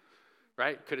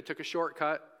 right? Could have took a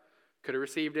shortcut. Could have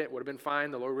received it, would have been fine.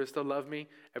 The Lord would have still loved me.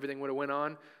 Everything would have went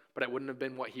on, but it wouldn't have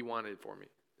been what he wanted for me.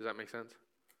 Does that make sense?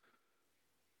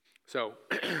 So,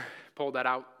 pulled that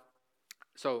out.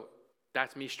 So,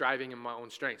 that's me striving in my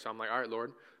own strength. So, I'm like, all right,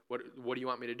 Lord, what do you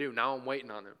want me to do? Now I'm waiting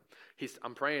on him.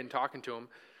 I'm praying, talking to him,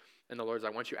 and the Lord's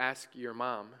like, why don't you ask your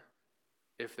mom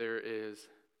if there is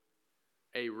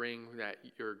a ring that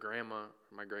your grandma,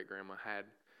 my great grandma, had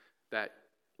that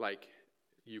like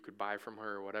you could buy from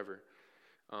her or whatever.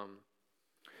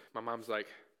 My mom's like,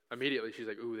 immediately she's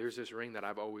like, ooh, there's this ring that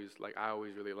I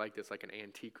always really liked. It's like an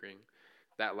antique ring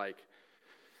that like,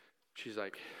 she's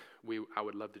like, I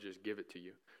would love to just give it to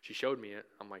you. She showed me it.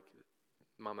 I'm like,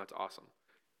 Mom, that's awesome.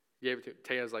 Gave it to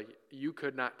Taya's like, you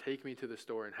could not take me to the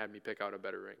store and have me pick out a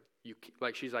better ring.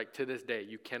 She's like, to this day,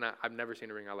 you cannot. I've never seen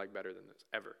a ring I like better than this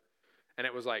ever. And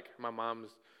it was like my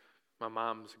mom's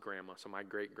grandma, so my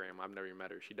great grandma. I've never even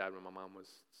met her. She died when my mom was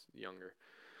younger.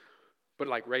 But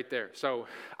like right there, so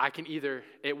I can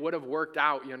it would have worked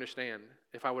out, you understand,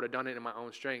 if I would have done it in my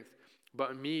own strength.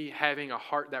 But me having a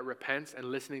heart that repents and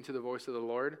listening to the voice of the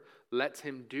Lord lets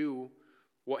him do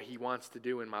what he wants to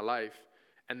do in my life.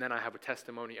 And then I have a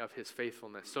testimony of his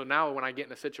faithfulness. So now when I get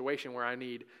in a situation where I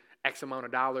need X amount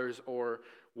of dollars or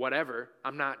whatever,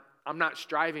 I'm not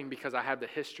striving because I have the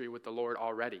history with the Lord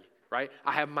already, right?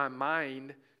 I have my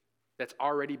mind that's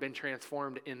already been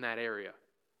transformed in that area.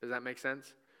 Does that make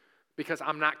sense? Because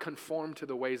I'm not conformed to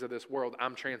the ways of this world.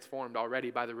 I'm transformed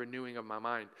already by the renewing of my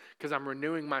mind. Because I'm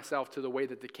renewing myself to the way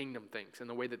that the kingdom thinks and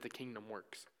the way that the kingdom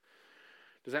works.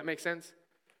 Does that make sense? Is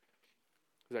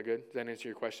that good? Does that answer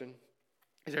your question?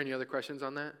 Is there any other questions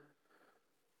on that?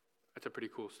 That's a pretty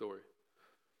cool story.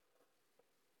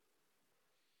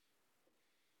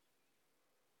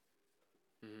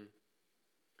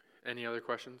 Mm-hmm. Any other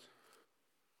questions?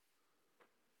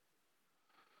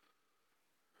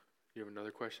 You have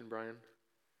another question, Brian?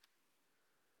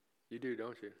 You do,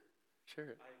 don't you? Share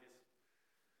it. I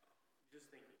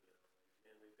just thinking,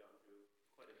 and we've gone through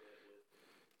quite a bit with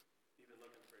even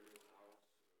looking for a new house.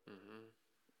 Mm-hmm.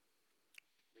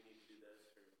 We need to do this,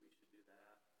 or we should do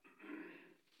that.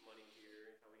 Money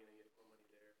here, how are we going to get more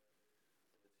money there? And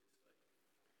it's just like,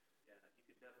 yeah,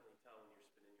 you could definitely tell when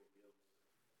you're spinning your wheels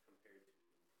compared to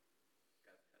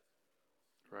God's got someone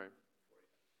else Right. for you.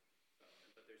 So,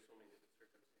 but there's so many different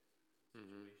circumstances and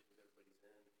Mm-hmm. situations everybody's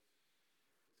in.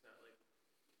 It's not like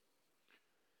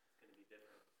it's going to be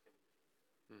different. It's going to be,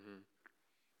 Mm-hmm.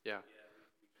 Yeah. yeah,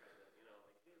 we try to,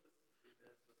 like, hey, let's do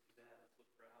this, let's do that, let's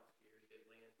look for a house here, get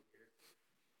land here.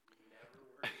 Never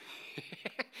work.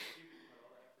 You can put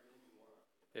all the effort in you want.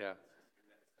 Yeah. It's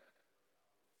not going to work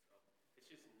out. So it's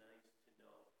just nice to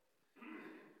know,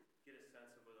 get a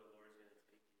sense of where the Lord's going to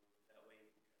take you. That way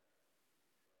you can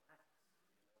kind of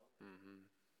relax, Mm-hmm.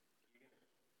 You're going to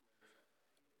remember something.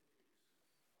 You're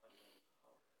just unknown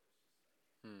power. It's just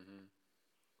like, Mm-hmm.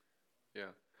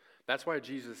 Yeah. That's why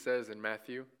Jesus says in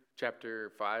Matthew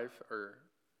chapter 5 or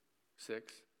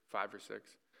 6,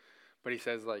 but he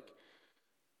says like,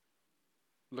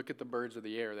 look at the birds of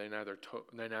the air. They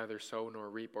neither sow nor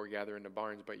reap or gather into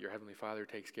barns, but your heavenly Father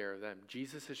takes care of them.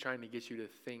 Jesus is trying to get you to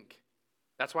think.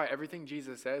 That's why everything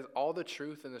Jesus says, all the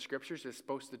truth in the scriptures is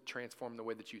supposed to transform the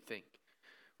way that you think,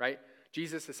 right?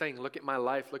 Jesus is saying, look at my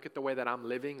life. Look at the way that I'm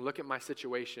living. Look at my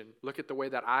situation. Look at the way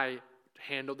that I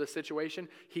handled this situation.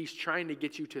 He's trying to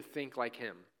get you to think like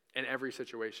him in every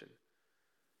situation,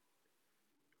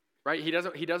 right? He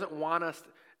doesn't want us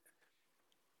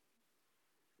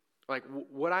like,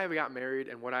 would I have got married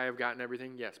and would I have gotten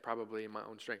everything? Yes, probably in my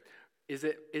own strength. Is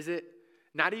it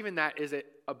not even that, is it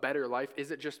a better life? Is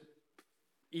it just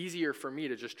easier for me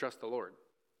to just trust the Lord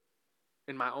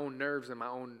in my own nerves and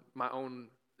my own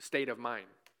state of mind?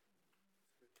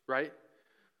 Right?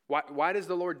 Why does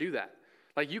the Lord do that?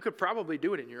 Like, you could probably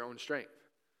do it in your own strength.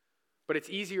 But it's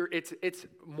easier, it's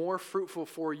more fruitful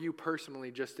for you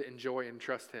personally just to enjoy and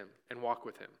trust him and walk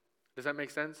with him. Does that make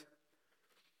sense?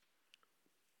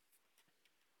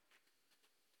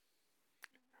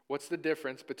 What's the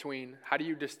difference how do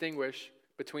you distinguish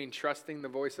between trusting the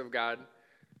voice of God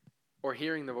or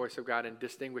hearing the voice of God and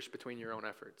distinguish between your own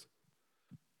efforts?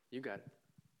 You got it.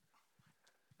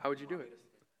 How would you do it?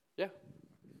 Yeah.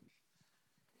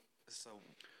 So,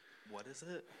 what is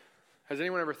it? Has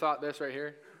anyone ever thought this right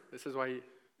here? This is why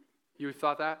you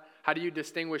thought that? How do you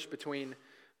distinguish between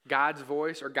God's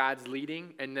voice or God's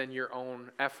leading and then your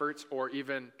own efforts or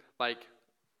even like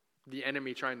the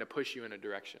enemy trying to push you in a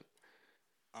direction?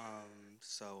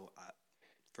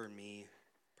 For me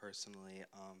personally,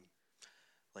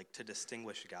 like to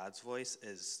distinguish God's voice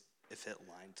is if it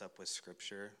lines up with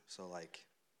Scripture. So like,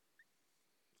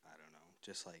 I don't know,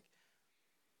 just like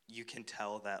you can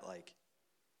tell that like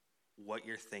what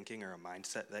you're thinking or a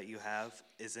mindset that you have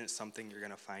isn't something you're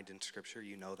going to find in Scripture.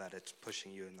 You know that it's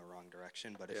pushing you in the wrong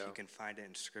direction, but if you can find it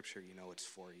in Scripture, you know it's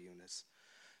for you and it's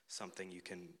something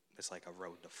it's like a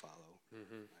road to follow, I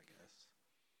guess.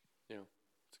 Yeah,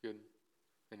 it's good.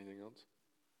 Anything else?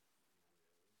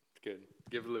 It's good.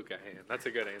 Give Luke a hand. That's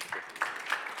a good answer.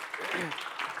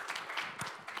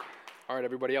 All right,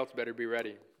 everybody else better be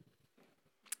ready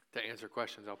to answer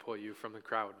questions. I'll pull you from the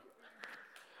crowd.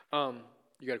 You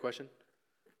got a question?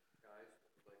 Guys,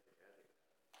 I'd like to add it.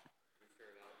 We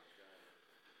started out in John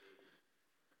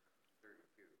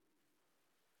 8:32,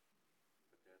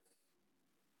 but that's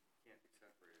can't be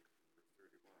separated from verse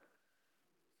 31.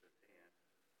 It said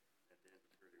and then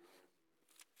 31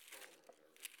 is so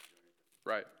whatever.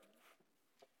 Right.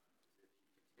 If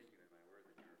you continue in my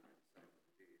word, then you are my disciple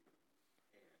indeed, and you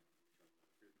shall know the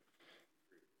truth, and you shall be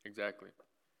free. Exactly.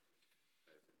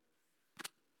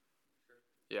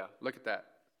 Yeah, look at that.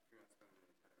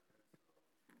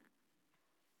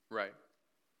 Right.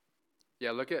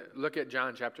 Yeah, look at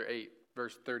John chapter 8,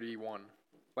 verse 31,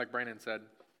 like Brandon said.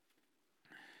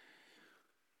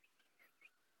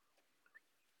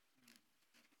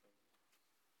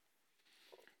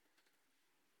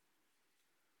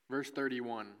 Verse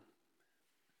 31.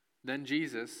 Then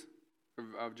Jesus,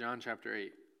 of John chapter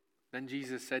 8, then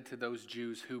Jesus said to those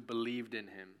Jews who believed in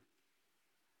him,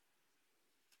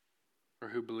 or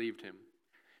who believed him,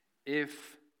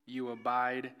 if you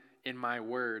abide in my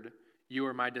word, you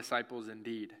are my disciples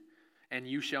indeed, and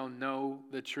you shall know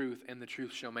the truth, and the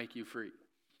truth shall make you free.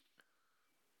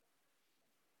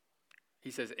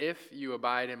 He says, if you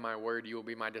abide in my word, you will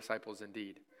be my disciples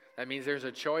indeed. That means there's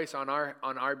a choice on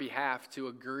our behalf to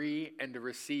agree and to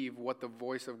receive what the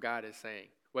voice of God is saying,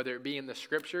 whether it be in the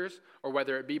scriptures or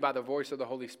whether it be by the voice of the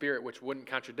Holy Spirit, which wouldn't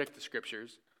contradict the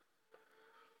scriptures.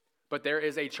 But there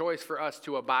is a choice for us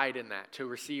to abide in that, to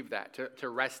receive that, to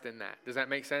rest in that. Does that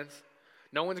make sense?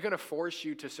 No one's going to force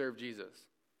you to serve Jesus.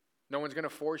 No one's going to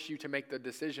force you to make the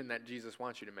decision that Jesus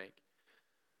wants you to make.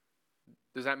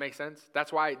 Does that make sense?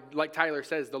 That's why, like Tyler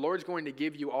says, the Lord's going to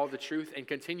give you all the truth and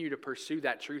continue to pursue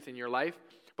that truth in your life,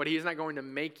 but he is not going to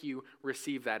make you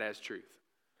receive that as truth.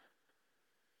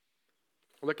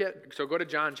 So go to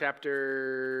John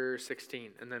chapter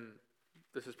 16, and then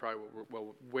this is probably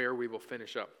where we will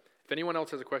finish up. If anyone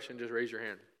else has a question, just raise your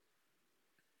hand.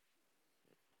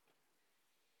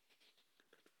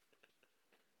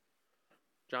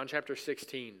 John chapter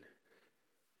 16.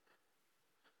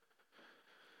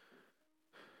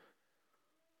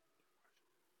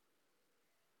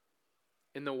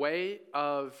 In the way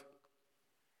of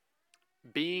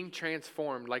being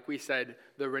transformed, like we said,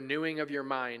 the renewing of your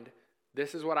mind,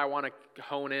 this is what I want to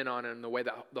hone in on in the way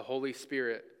that the Holy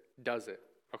Spirit does it,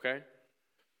 okay?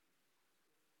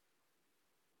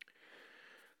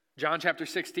 John chapter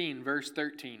 16, verse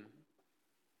 13.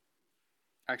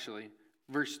 Actually,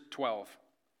 verse 12.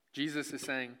 Jesus is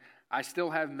saying, I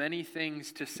still have many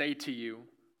things to say to you,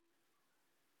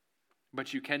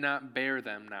 but you cannot bear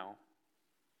them now.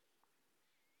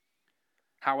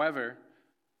 However,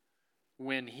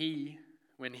 when he's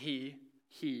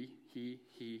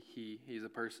a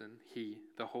person,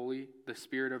 the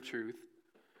Spirit of truth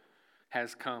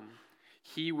has come,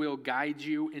 he will guide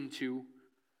you into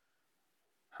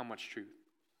how much truth?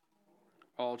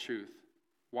 All truth.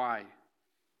 Why?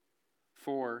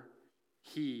 For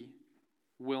he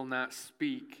will not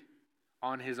speak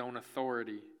on his own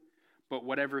authority, but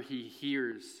whatever he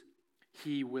hears,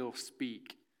 he will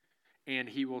speak, and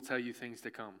he will tell you things to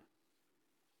come.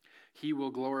 He will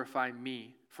glorify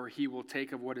me, for he will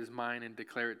take of what is mine and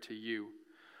declare it to you.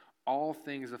 All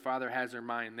things the Father has are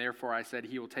mine, therefore I said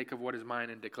he will take of what is mine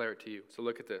and declare it to you. So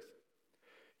look at this.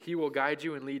 He will guide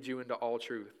you and lead you into all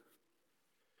truth.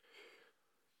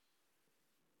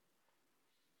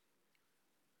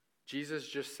 Jesus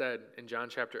just said in John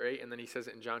chapter 8, and then he says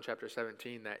it in John chapter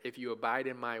 17, that if you abide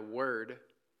in my word,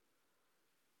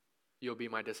 you'll be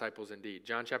my disciples indeed.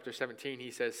 John chapter 17,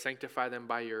 he says, sanctify them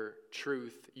by your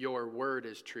truth. Your word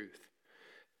is truth.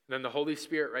 And then the Holy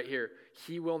Spirit right here,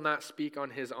 he will not speak on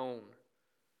his own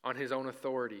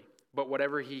authority, but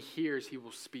whatever he hears, he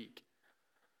will speak.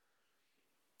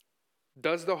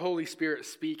 Does the Holy Spirit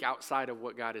speak outside of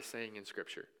what God is saying in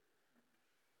Scripture?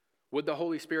 Would the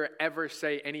Holy Spirit ever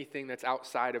say anything that's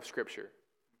outside of Scripture?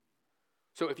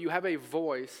 So if you have a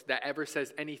voice that ever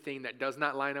says anything that does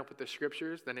not line up with the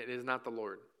Scriptures, then it is not the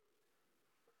Lord.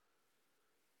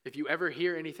 If you ever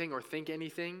hear anything or think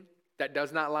anything that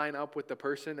does not line up with the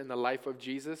person and the life of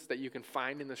Jesus that you can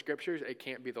find in the Scriptures, it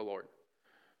can't be the Lord.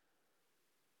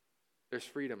 There's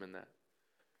freedom in that.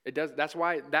 It does. That's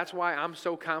why I'm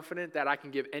so confident that I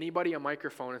can give anybody a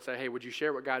microphone and say, hey, would you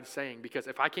share what God's saying? Because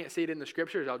if I can't see it in the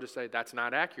Scriptures, I'll just say that's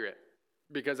not accurate.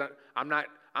 Because I'm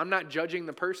not judging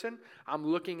the person. I'm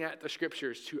looking at the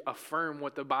Scriptures to affirm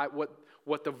what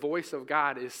the voice of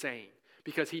God is saying.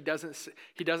 Because he doesn't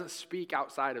speak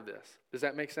outside of this. Does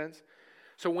that make sense?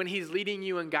 So when he's leading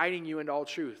you and guiding you into all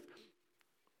truth,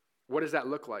 what does that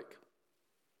look like?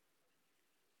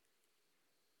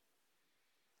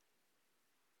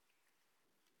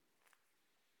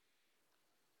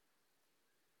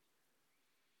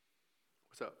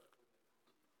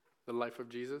 The life of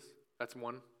Jesus. That's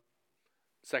one.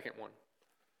 Second one.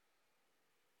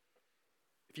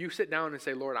 If you sit down and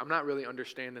say, Lord, I'm not really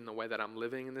understanding the way that I'm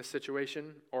living in this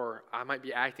situation, or I might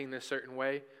be acting this certain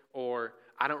way, or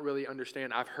I don't really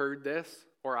understand, I've heard this,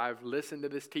 or I've listened to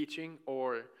this teaching,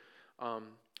 or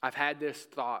I've had this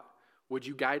thought, would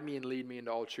you guide me and lead me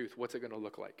into all truth? What's it going to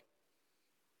look like?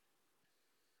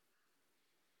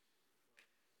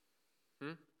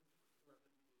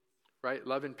 Right?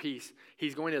 Love and peace.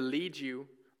 He's going to lead you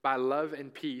by love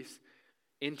and peace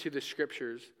into the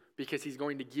scriptures because he's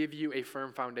going to give you a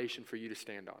firm foundation for you to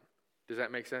stand on. Does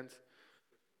that make sense?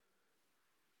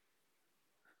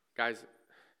 Guys,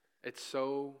 it's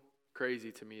so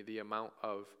crazy to me the amount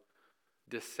of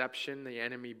deception the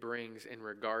enemy brings in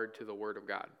regard to the Word of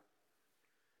God.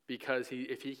 Because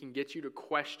if he can get you to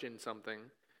question something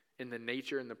in the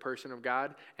nature and the person of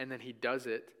God, and then he does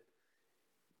it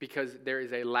because there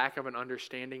is a lack of an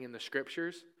understanding in the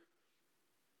scriptures,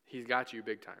 he's got you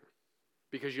big time.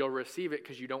 Because you'll receive it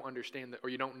because you don't understand or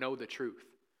you don't know the truth.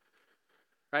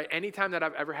 Right? Anytime that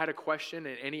I've ever had a question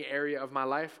in any area of my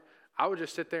life, I would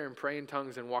just sit there and pray in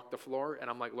tongues and walk the floor, and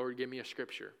I'm like, Lord, give me a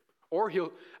scripture. Or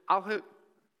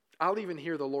I'll even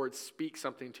hear the Lord speak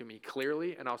something to me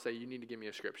clearly, and I'll say, you need to give me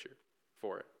a scripture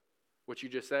for it. What you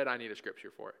just said, I need a scripture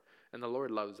for it. And the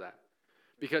Lord loves that.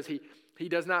 Because he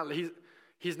does not,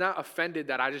 he's not offended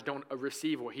that I just don't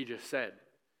receive what he just said.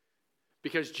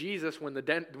 Because Jesus, when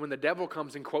the devil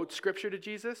comes and quotes scripture to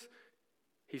Jesus,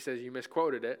 he says, you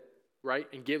misquoted it, right?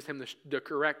 And gives him the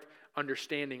correct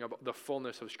understanding of the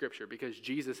fullness of scripture, because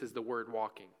Jesus is the word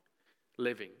walking,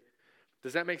 living.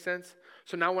 Does that make sense?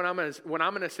 So now when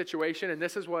I'm in a situation, and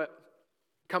this is what,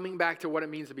 coming back to what it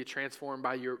means to be transformed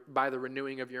by the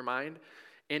renewing of your mind,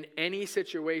 in any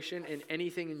situation, in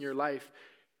anything in your life,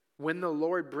 when the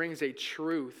Lord brings a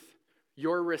truth,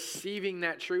 you're receiving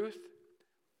that truth,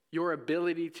 your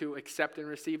ability to accept and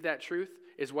receive that truth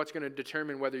is what's going to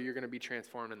determine whether you're going to be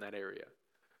transformed in that area.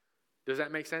 Does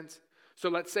that make sense? So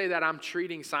let's say that I'm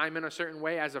treating Simon a certain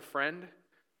way as a friend.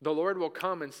 The Lord will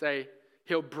come and say,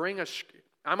 he'll bring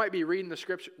I might be reading the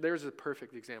scripture. There's a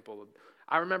perfect example.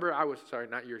 I remember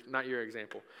not your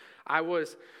example.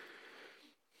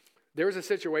 There was a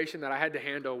situation that I had to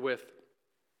handle with,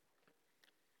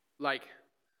 like,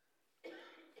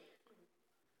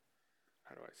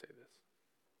 how do I say this?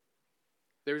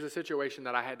 There was a situation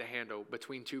that I had to handle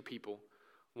between two people.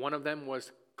 One of them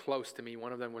was close to me.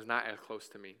 One of them was not as close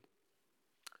to me.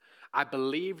 I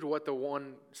believed what the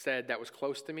one said that was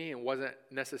close to me and wasn't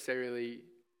necessarily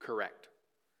correct.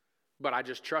 But I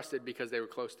just trusted because they were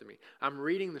close to me. I'm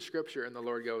reading the scripture and the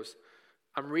Lord goes,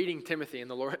 I'm reading Timothy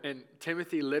and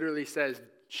Timothy literally says,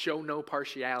 show no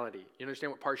partiality. You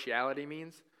understand what partiality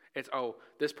means? It's,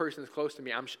 this person is close to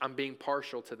me. I'm being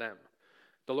partial to them.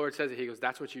 The Lord says it. He goes,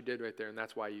 that's what you did right there, and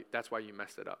that's why you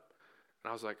messed it up. And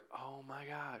I was like, oh my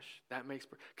gosh, that makes,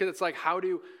 because it's like,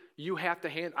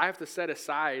 I have to set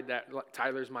aside that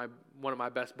Tyler's one of my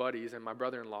best buddies and my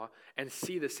brother-in-law and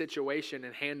see the situation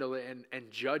and handle it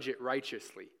and judge it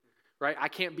righteously, right? I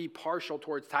can't be partial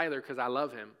towards Tyler because I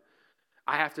love him.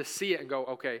 I have to see it and go,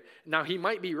 okay, now he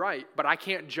might be right, but I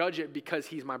can't judge it because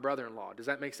he's my brother-in-law. Does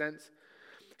that make sense?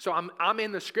 So I'm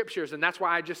in the scriptures, and that's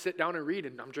why I just sit down and read,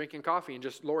 and I'm drinking coffee, and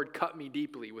just, Lord, cut me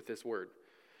deeply with this word.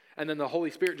 And then the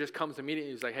Holy Spirit just comes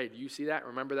immediately. He's like, hey, do you see that?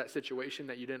 Remember that situation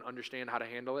that you didn't understand how to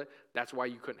handle it? That's why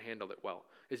you couldn't handle it well.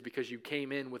 It's because you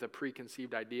came in with a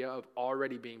preconceived idea of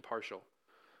already being partial.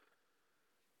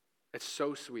 It's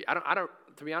so sweet. I don't.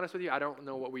 To be honest with you, I don't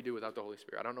know what we do without the Holy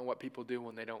Spirit. I don't know what people do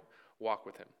when they don't walk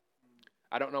with him.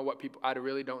 I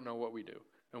really don't know what we do.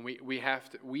 And we have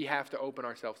to open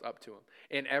ourselves up to him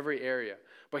in every area.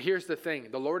 But here's the thing.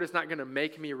 The Lord is not going to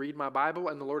make me read my Bible,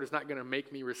 and the Lord is not going to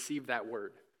make me receive that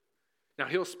word. Now,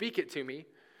 he'll speak it to me,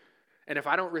 and if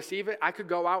I don't receive it, I could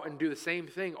go out and do the same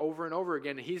thing over and over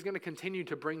again, and he's going to continue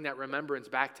to bring that remembrance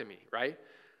back to me, right?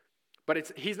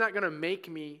 But he's not going to make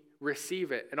me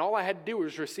receive it, and all I had to do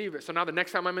was receive it. So now the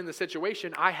next time I'm in the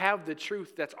situation, I have the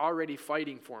truth that's already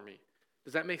fighting for me.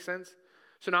 Does that make sense?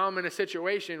 So now I'm in a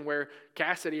situation where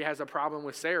Cassidy has a problem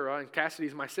with Sarah, and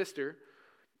Cassidy's my sister.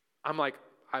 I'm like,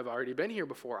 I've already been here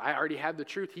before. I already have the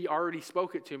truth. He already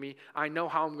spoke it to me. I know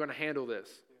how I'm going to handle this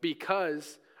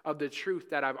because of the truth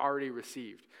that I've already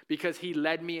received. Because he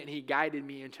led me and he guided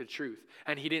me into truth.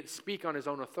 And he didn't speak on his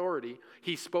own authority.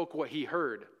 He spoke what he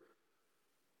heard.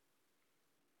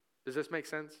 Does this make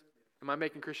sense? Am I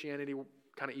making Christianity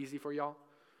kind of easy for y'all?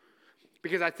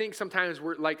 Because I think sometimes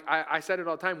we're like, I said it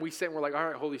all the time, we sit and we're like, all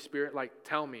right, Holy Spirit, like,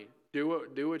 tell me, do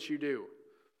what you do.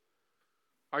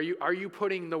 Are you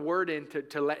putting the word in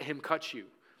to let him cut you,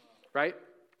 right?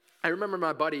 I remember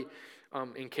my buddy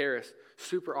in Karis.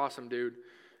 Super awesome dude.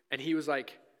 And he's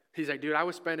like, dude, I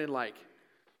was spending like,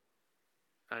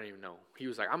 I don't even know. He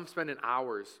was like, I'm spending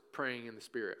hours praying in the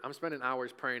Spirit. I'm spending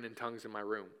hours praying in tongues in my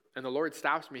room. And the Lord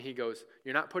stops me. He goes,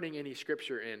 you're not putting any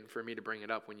scripture in for me to bring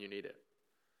it up when you need it.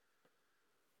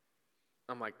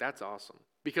 I'm like, that's awesome.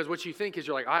 Because what you think is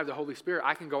you're like, I have the Holy Spirit.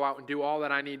 I can go out and do all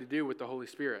that I need to do with the Holy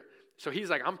Spirit. So he's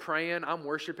like, I'm praying, I'm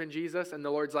worshiping Jesus. And the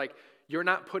Lord's like, you're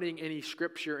not putting any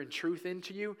scripture and truth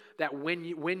into you that when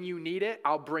you need it,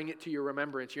 I'll bring it to your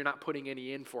remembrance. You're not putting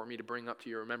any in for me to bring up to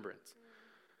your remembrance.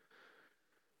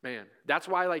 Man, that's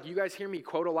why, like, you guys hear me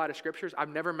quote a lot of scriptures. I've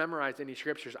never memorized any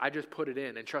scriptures. I just put it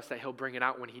in and trust that he'll bring it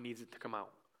out when he needs it to come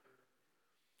out.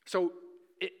 So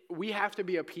we have to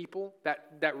be a people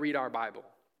that read our Bible.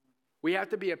 We have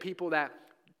to be a people that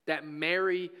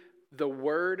marry the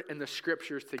word and the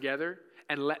scriptures together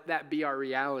and let that be our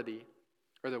reality,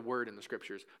 or the word and the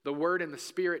scriptures, the word and the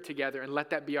Spirit together, and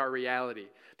let that be our reality.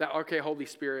 That, okay, Holy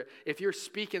Spirit, if you're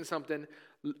speaking something,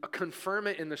 confirm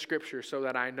it in the scripture so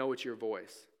that I know it's your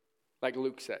voice. Like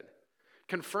Luke said,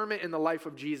 confirm it in the life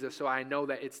of Jesus so I know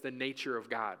that it's the nature of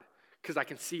God, because I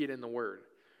can see it in the word.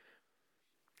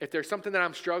 If there's something that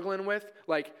I'm struggling with,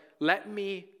 like, let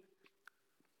me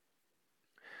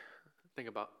think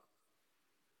about.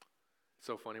 It's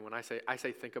so funny when I say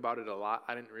think about it a lot.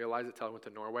 I didn't realize it till I went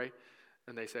to Norway,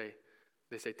 and they say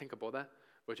think på det,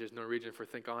 which is Norwegian for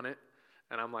think on it.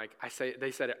 And I'm like,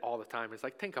 they said it all the time. It's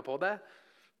like, think på det.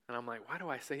 And I'm like, why do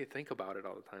I say think about it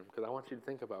all the time? Because I want you to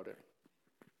think about it.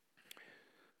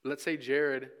 Let's say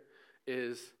Jared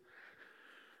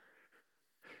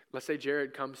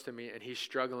comes to me and he's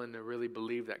struggling to really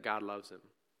believe that God loves him.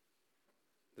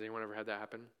 Has anyone ever had that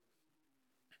happen?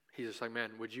 He's just like, man,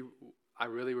 I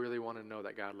really, really want to know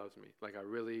that God loves me. Like, I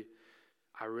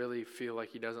really feel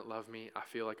like he doesn't love me. I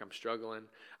feel like I'm struggling.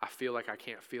 I feel like I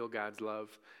can't feel God's love.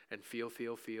 And feel.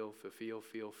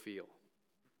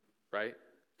 Right?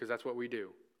 Because that's what we do.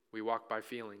 We walk by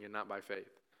feeling and not by faith.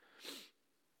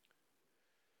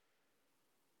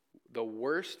 The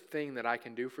worst thing that I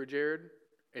can do for Jared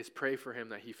is pray for him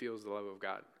that he feels the love of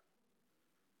God.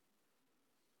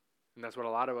 And that's what a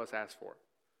lot of us ask for.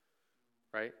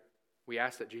 Right? We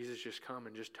ask that Jesus just come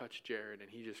and just touch Jared, and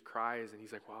he just cries, and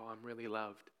he's like, wow, I'm really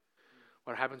loved.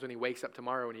 What happens when he wakes up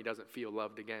tomorrow and he doesn't feel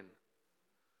loved again?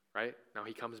 Right? Now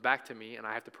he comes back to me, and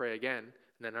I have to pray again,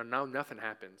 and then now nothing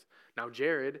happens. Now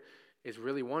Jared is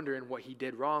really wondering what he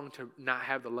did wrong to not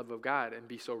have the love of God and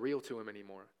be so real to him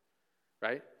anymore.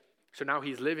 Right? So now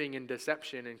he's living in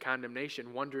deception and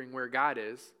condemnation, wondering where God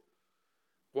is,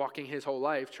 walking his whole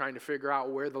life, trying to figure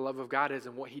out where the love of God is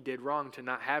and what he did wrong to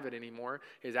not have it anymore.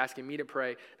 He's asking me to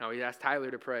pray. Now he asked Tyler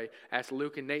to pray, asked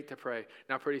Luke and Nate to pray.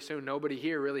 Now pretty soon nobody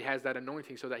here really has that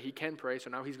anointing so that he can pray. So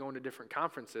now he's going to different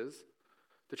conferences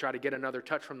to try to get another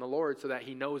touch from the Lord so that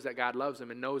he knows that God loves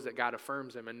him and knows that God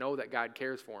affirms him and know that God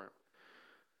cares for him.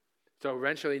 So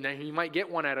eventually now he might get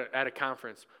one at a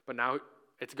conference, but now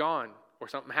it's gone, or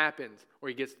something happens, or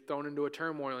he gets thrown into a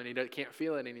turmoil and he can't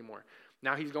feel it anymore.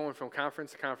 Now he's going from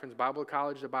conference to conference, Bible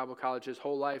college to Bible college, his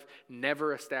whole life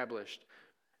never established.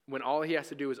 When all he has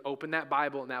to do is open that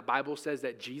Bible, and that Bible says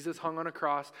that Jesus hung on a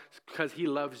cross because he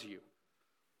loves you.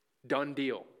 Done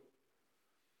deal.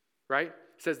 Right?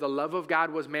 It says the love of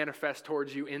God was manifest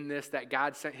towards you in this, that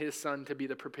God sent his son to be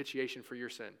the propitiation for your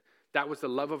sin. That was the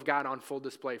love of God on full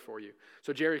display for you.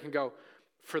 So Jerry can go,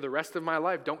 for the rest of my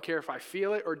life, don't care if I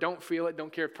feel it or don't feel it,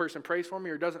 don't care if a person prays for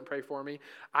me or doesn't pray for me.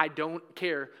 I don't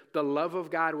care. The love of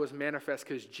God was manifest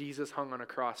because Jesus hung on a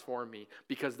cross for me,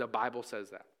 because the Bible says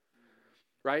that.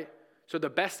 Right? So the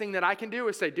best thing that I can do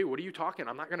is say, dude, what are you talking?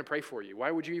 I'm not going to pray for you.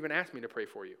 Why would you even ask me to pray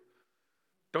for you?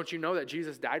 Don't you know that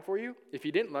Jesus died for you? If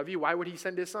he didn't love you, why would he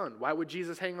send his son? Why would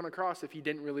Jesus hang on a cross if he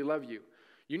didn't really love you?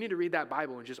 You need to read that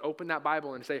Bible and just open that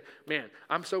Bible and say, man,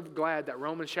 I'm so glad that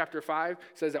Romans chapter 5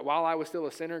 says that while I was still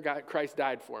a sinner, Christ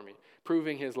died for me,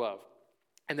 proving his love.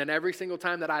 And then every single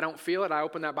time that I don't feel it, I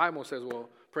open that Bible and says, well,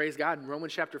 praise God. And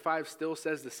Romans chapter 5 still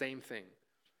says the same thing.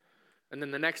 And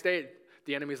then the next day,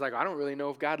 the enemy's like, I don't really know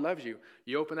if God loves you.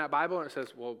 You open that Bible and it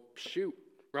says, well, shoot.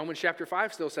 Romans chapter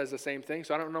 5 still says the same thing,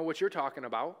 so I don't know what you're talking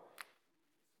about.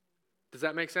 Does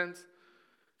that make sense?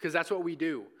 Because that's what we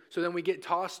do. So then we get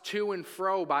tossed to and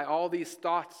fro by all these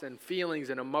thoughts and feelings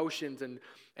and emotions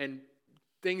and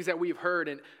things that we've heard.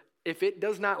 And if it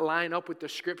does not line up with the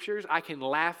scriptures, I can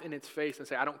laugh in its face and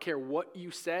say, I don't care what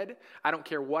you said. I don't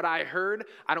care what I heard.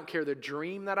 I don't care the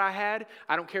dream that I had.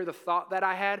 I don't care the thought that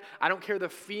I had. I don't care the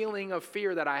feeling of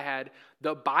fear that I had.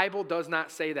 The Bible does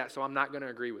not say that, so I'm not going to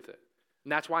agree with it.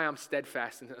 And that's why I'm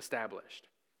steadfast and established.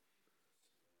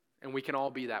 And we can all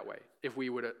be that way if we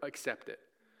would accept it.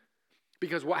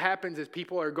 Because what happens is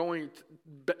people are going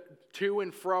to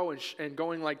and fro and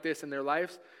going like this in their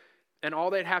lives. And all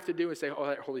they'd have to do is say,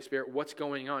 oh, Holy Spirit, what's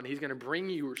going on? He's going to bring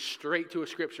you straight to a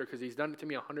scripture because he's done it to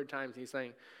me 100 times. He's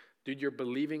saying, dude, you're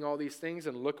believing all these things,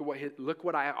 and look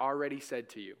what I already said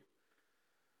to you.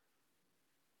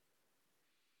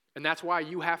 And that's why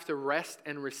you have to rest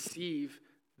and receive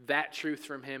that truth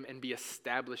from him and be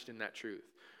established in that truth.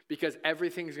 Because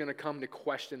everything's going to come to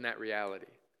question that reality.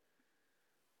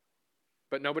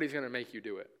 But nobody's going to make you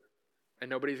do it. And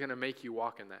nobody's going to make you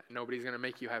walk in that. Nobody's going to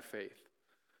make you have faith.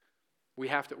 We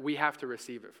have to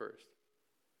receive it first.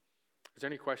 Is there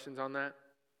any questions on that?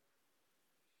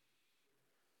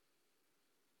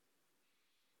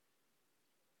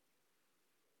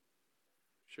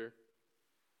 Sure.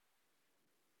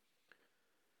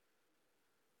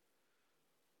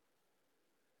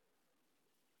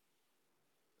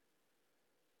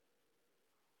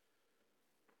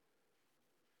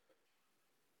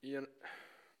 You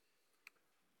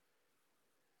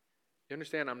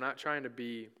understand, I'm not trying to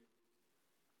be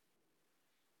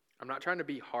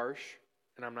harsh,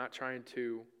 and I'm not trying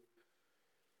to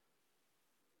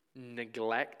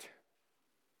neglect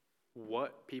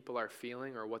what people are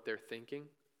feeling or what they're thinking.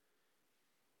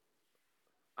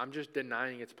 I'm just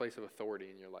denying its place of authority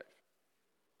in your life.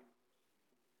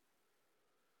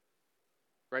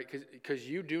 Right? Because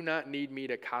you do not need me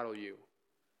to coddle you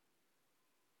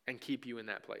and keep you in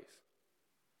that place.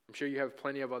 I'm sure you have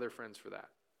plenty of other friends for that.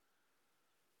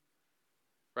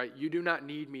 Right? You do not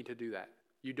need me to do that.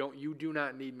 You do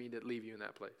not need me to leave you in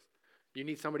that place. You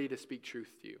need somebody to speak truth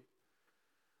to you.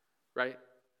 Right?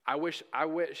 I wish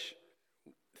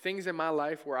things in my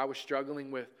life where I was struggling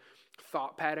with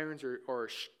thought patterns or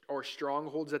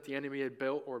strongholds that the enemy had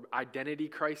built or identity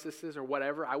crises or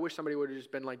whatever, I wish somebody would have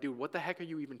just been like, dude, what the heck are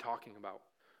you even talking about?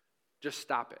 Just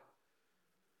stop it.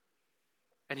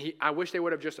 And I wish they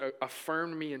would have just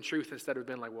affirmed me in truth instead of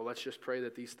been like, well, let's just pray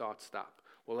that these thoughts stop.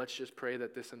 Well, let's just pray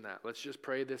that this and that. Let's just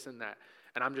pray this and that.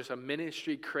 And I'm just a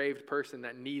ministry-craved person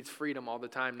that needs freedom all the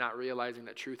time, not realizing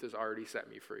that truth has already set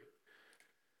me free.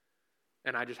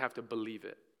 And I just have to believe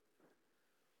it.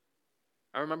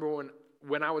 I remember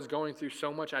when I was going through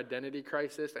so much identity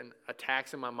crisis and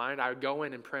attacks in my mind, I would go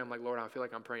in and pray. I'm like, Lord, I feel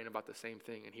like I'm praying about the same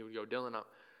thing. And he would go, Dylan,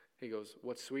 he goes,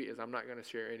 what's sweet is I'm not going to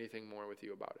share anything more with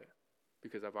you about it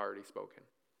because I've already spoken.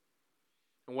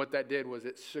 And what that did was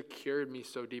it secured me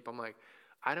so deep. I'm like,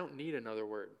 I don't need another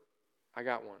word. I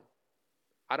got one.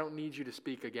 I don't need you to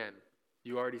speak again.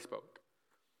 You already spoke.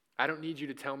 I don't need you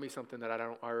to tell me something that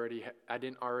I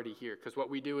didn't already hear. Because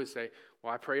what we do is say,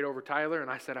 well, I prayed over Tyler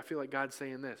and I said, I feel like God's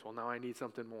saying this. Well, now I need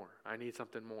something more. I need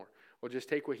something more. Well, just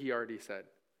take what he already said,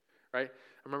 right?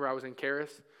 I remember I was in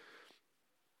Karis.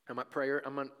 I'm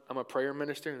a prayer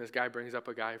minister, and this guy brings up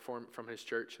a guy from his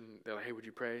church, and they're like, hey, would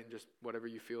you pray? And just whatever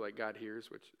you feel like God hears,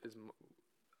 which is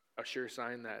a sure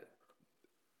sign that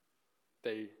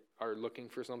they are looking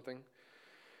for something.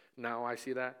 Now I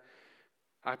see that.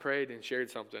 I prayed and shared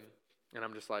something, and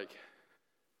I'm just like,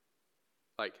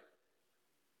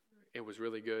 it was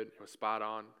really good. It was spot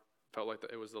on. Felt like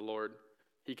it was the Lord.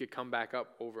 He could come back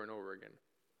up over and over again.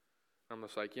 I'm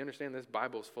just like, you understand this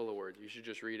Bible's full of words. You should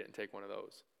just read it and take one of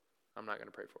those. I'm not going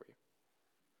to pray for you.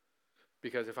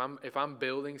 Because if I'm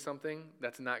building something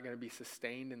that's not going to be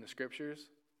sustained in the scriptures,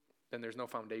 then there's no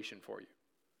foundation for you.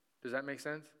 Does that make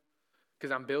sense?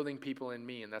 Because I'm building people in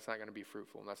me, and that's not going to be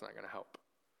fruitful, and that's not going to help.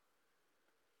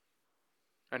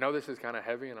 I know this is kind of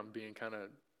heavy, and I'm being kind of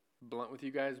blunt with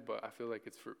you guys, but I feel like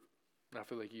it's fruit. And I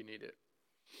feel like you need it.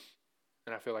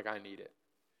 And I feel like I need it.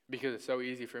 Because it's so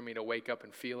easy for me to wake up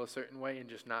and feel a certain way and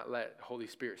just not let Holy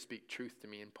Spirit speak truth to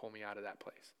me and pull me out of that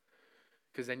place.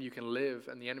 Because then you can live,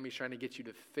 and the enemy's trying to get you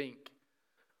to think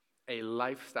a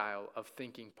lifestyle of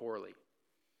thinking poorly.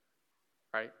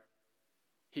 Right?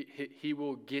 He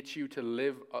will get you to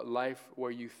live a life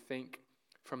where you think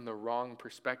from the wrong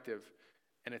perspective,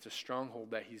 and it's a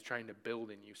stronghold that he's trying to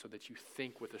build in you so that you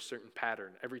think with a certain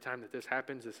pattern. Every time that this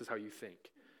happens, this is how you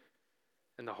think.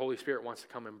 And the Holy Spirit wants to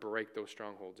come and break those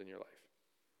strongholds in your life.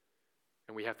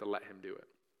 And we have to let him do it.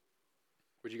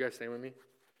 Would you guys stay with me?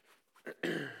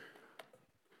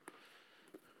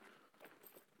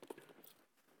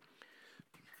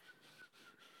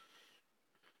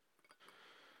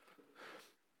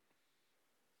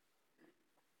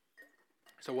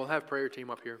 So we'll have prayer team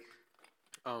up here.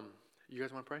 You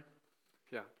guys want to pray?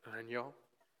 Yeah. And y'all?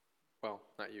 Well,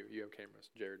 not you. You have cameras.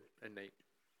 Jared and Nate.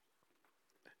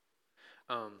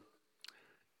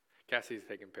 Cassie's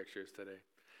taking pictures today.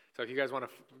 So if you guys want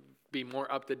to be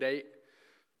more up to date,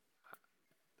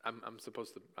 I'm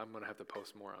going to have to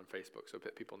post more on Facebook so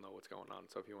that people know what's going on.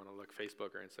 So if you want to look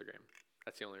Facebook or Instagram,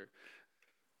 that's the only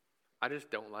I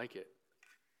just don't like it.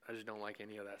 I just don't like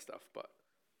any of that stuff. But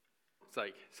it's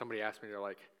like somebody asked me, they're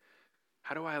like,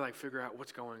 how do I like figure out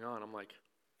what's going on? I'm like,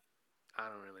 I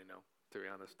don't really know, to be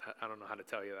honest. I don't know how to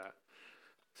tell you that.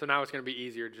 So now it's going to be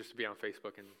easier just to be on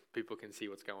Facebook and people can see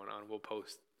what's going on. We'll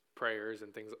post prayers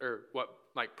and things, or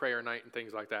like prayer night and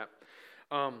things like that.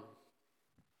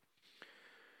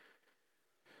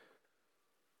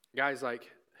 Guys, like,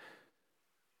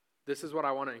 this is what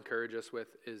I want to encourage us with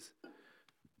is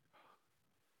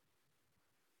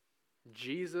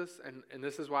Jesus, and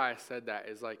this is why I said that,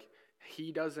 is like,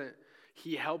 he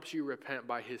helps you repent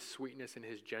by his sweetness and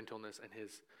his gentleness and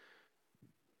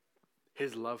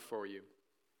his love for you.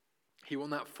 He will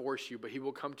not force you, but he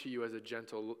will come to you as a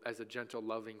gentle,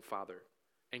 loving father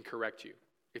and correct you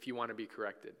if you want to be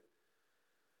corrected.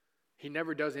 He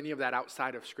never does any of that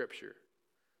outside of Scripture.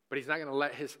 But he's not going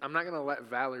to I'm not going to let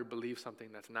Valor believe something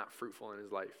that's not fruitful in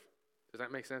his life. Does that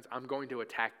make sense? I'm going to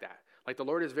attack that. Like, the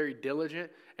Lord is very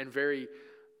diligent and very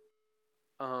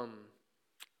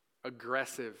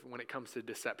aggressive when it comes to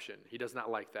deception. He does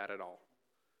not like that at all,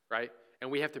 right?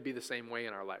 And we have to be the same way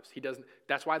in our lives.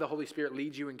 That's why the Holy Spirit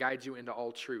leads you and guides you into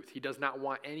all truth. He does not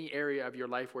want any area of your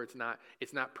life where it's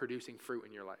not producing fruit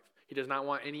in your life. He does not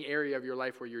want any area of your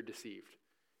life where you're deceived.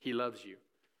 He loves you.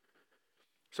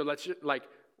 So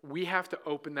we have to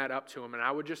open that up to him. And I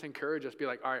would just encourage us, be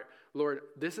like, all right, Lord,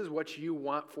 this is what you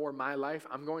want for my life.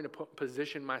 I'm going to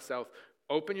position myself.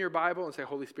 Open your Bible and say,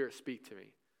 Holy Spirit, speak to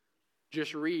me.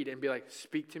 Just read and be like,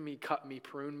 speak to me, cut me,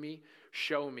 prune me,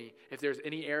 show me. If there's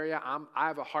any area, I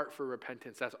have a heart for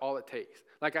repentance. That's all it takes.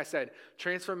 Like I said,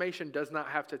 transformation does not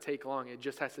have to take long. It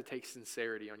just has to take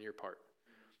sincerity on your part.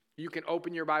 You can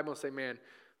open your Bible and say, man,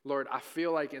 Lord, I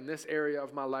feel like in this area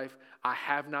of my life, I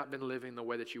have not been living the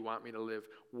way that you want me to live.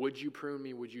 Would you prune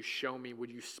me? Would you show me?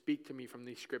 Would you speak to me from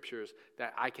these scriptures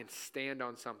that I can stand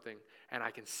on something and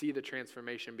I can see the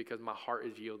transformation because my heart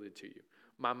is yielded to you?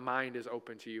 My mind is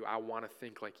open to you. I want to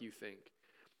think like you think.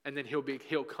 And then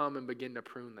he'll come and begin to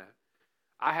prune that.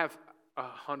 I have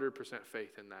 100%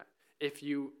 faith in that. If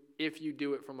you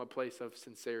do it from a place of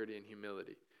sincerity and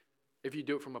humility. If you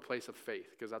do it from a place of faith,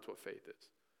 because that's what faith is.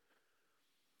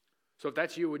 So if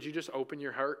that's you, would you just open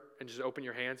your heart and just open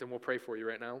your hands and we'll pray for you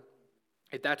right now?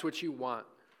 If that's what you want.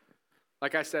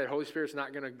 Like I said, Holy Spirit's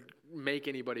not going to make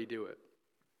anybody do it.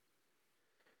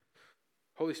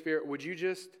 Holy Spirit, would you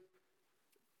just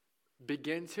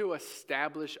begin to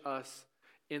establish us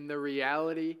in the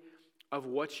reality of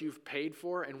what you've paid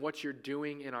for and what you're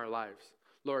doing in our lives?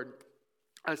 Lord,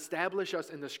 establish us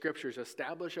in the scriptures.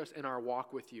 Establish us in our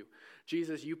walk with you.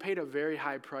 Jesus, you paid a very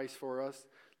high price for us.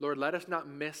 Lord, let us not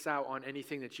miss out on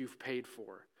anything that you've paid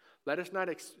for. Let us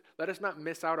not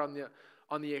miss out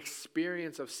on the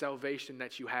experience of salvation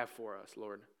that you have for us,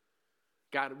 Lord.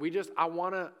 God,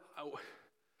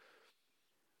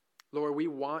 Lord, we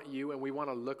want you and we want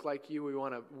to look like you. We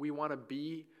want to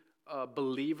be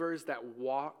believers that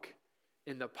walk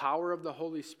in the power of the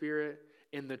Holy Spirit,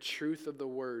 in the truth of the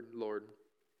word, Lord.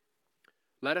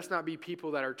 Let us not be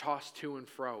people that are tossed to and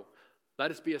fro. Let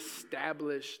us be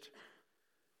established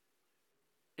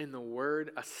in the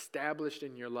word, established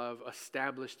in your love,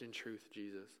 established in truth,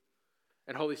 Jesus.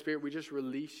 And Holy Spirit, we just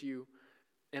release you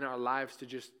in our lives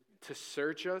to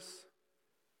search us.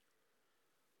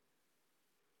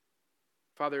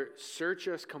 Father, search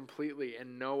us completely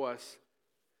and know us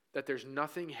that there's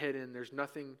nothing hidden, there's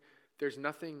nothing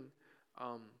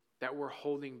that we're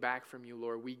holding back from you,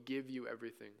 Lord. We give you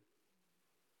everything.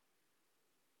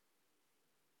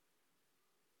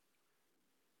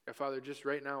 Yeah, Father, just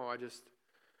right now,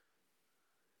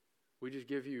 we just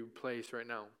give you place right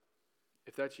now.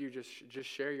 If that's you, just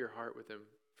share your heart with him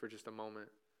for just a moment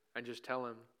and just tell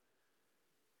him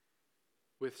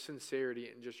with sincerity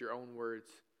and just your own words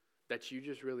that you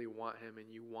just really want him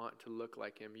and you want to look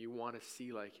like him. You want to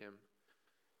see like him.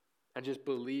 And just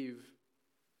believe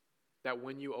that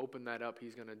when you open that up,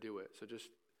 he's going to do it. So just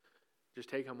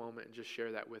take a moment and just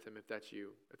share that with him if that's you,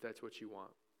 if that's what you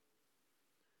want.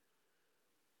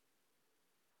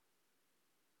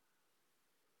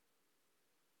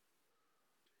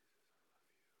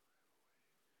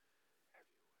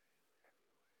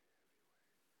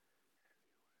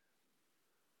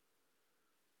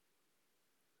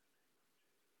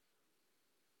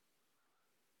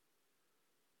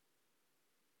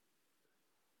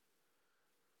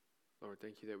 Lord,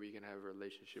 thank you that we can have a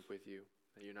relationship with you,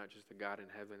 that you're not just a God in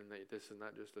heaven, and that this is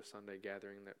not just a Sunday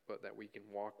gathering, but that we can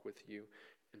walk with you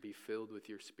and be filled with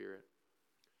your Spirit.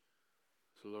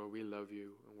 So, Lord, we love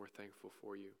you, and we're thankful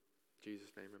for you. In Jesus'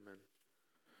 name, amen.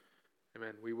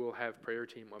 Amen. We will have prayer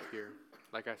team up here.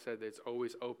 Like I said, it's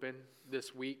always open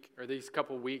this week or these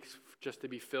couple weeks just to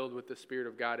be filled with the Spirit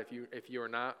of God if you are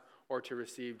not, or to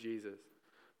receive Jesus.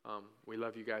 We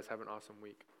love you guys. Have an awesome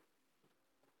week.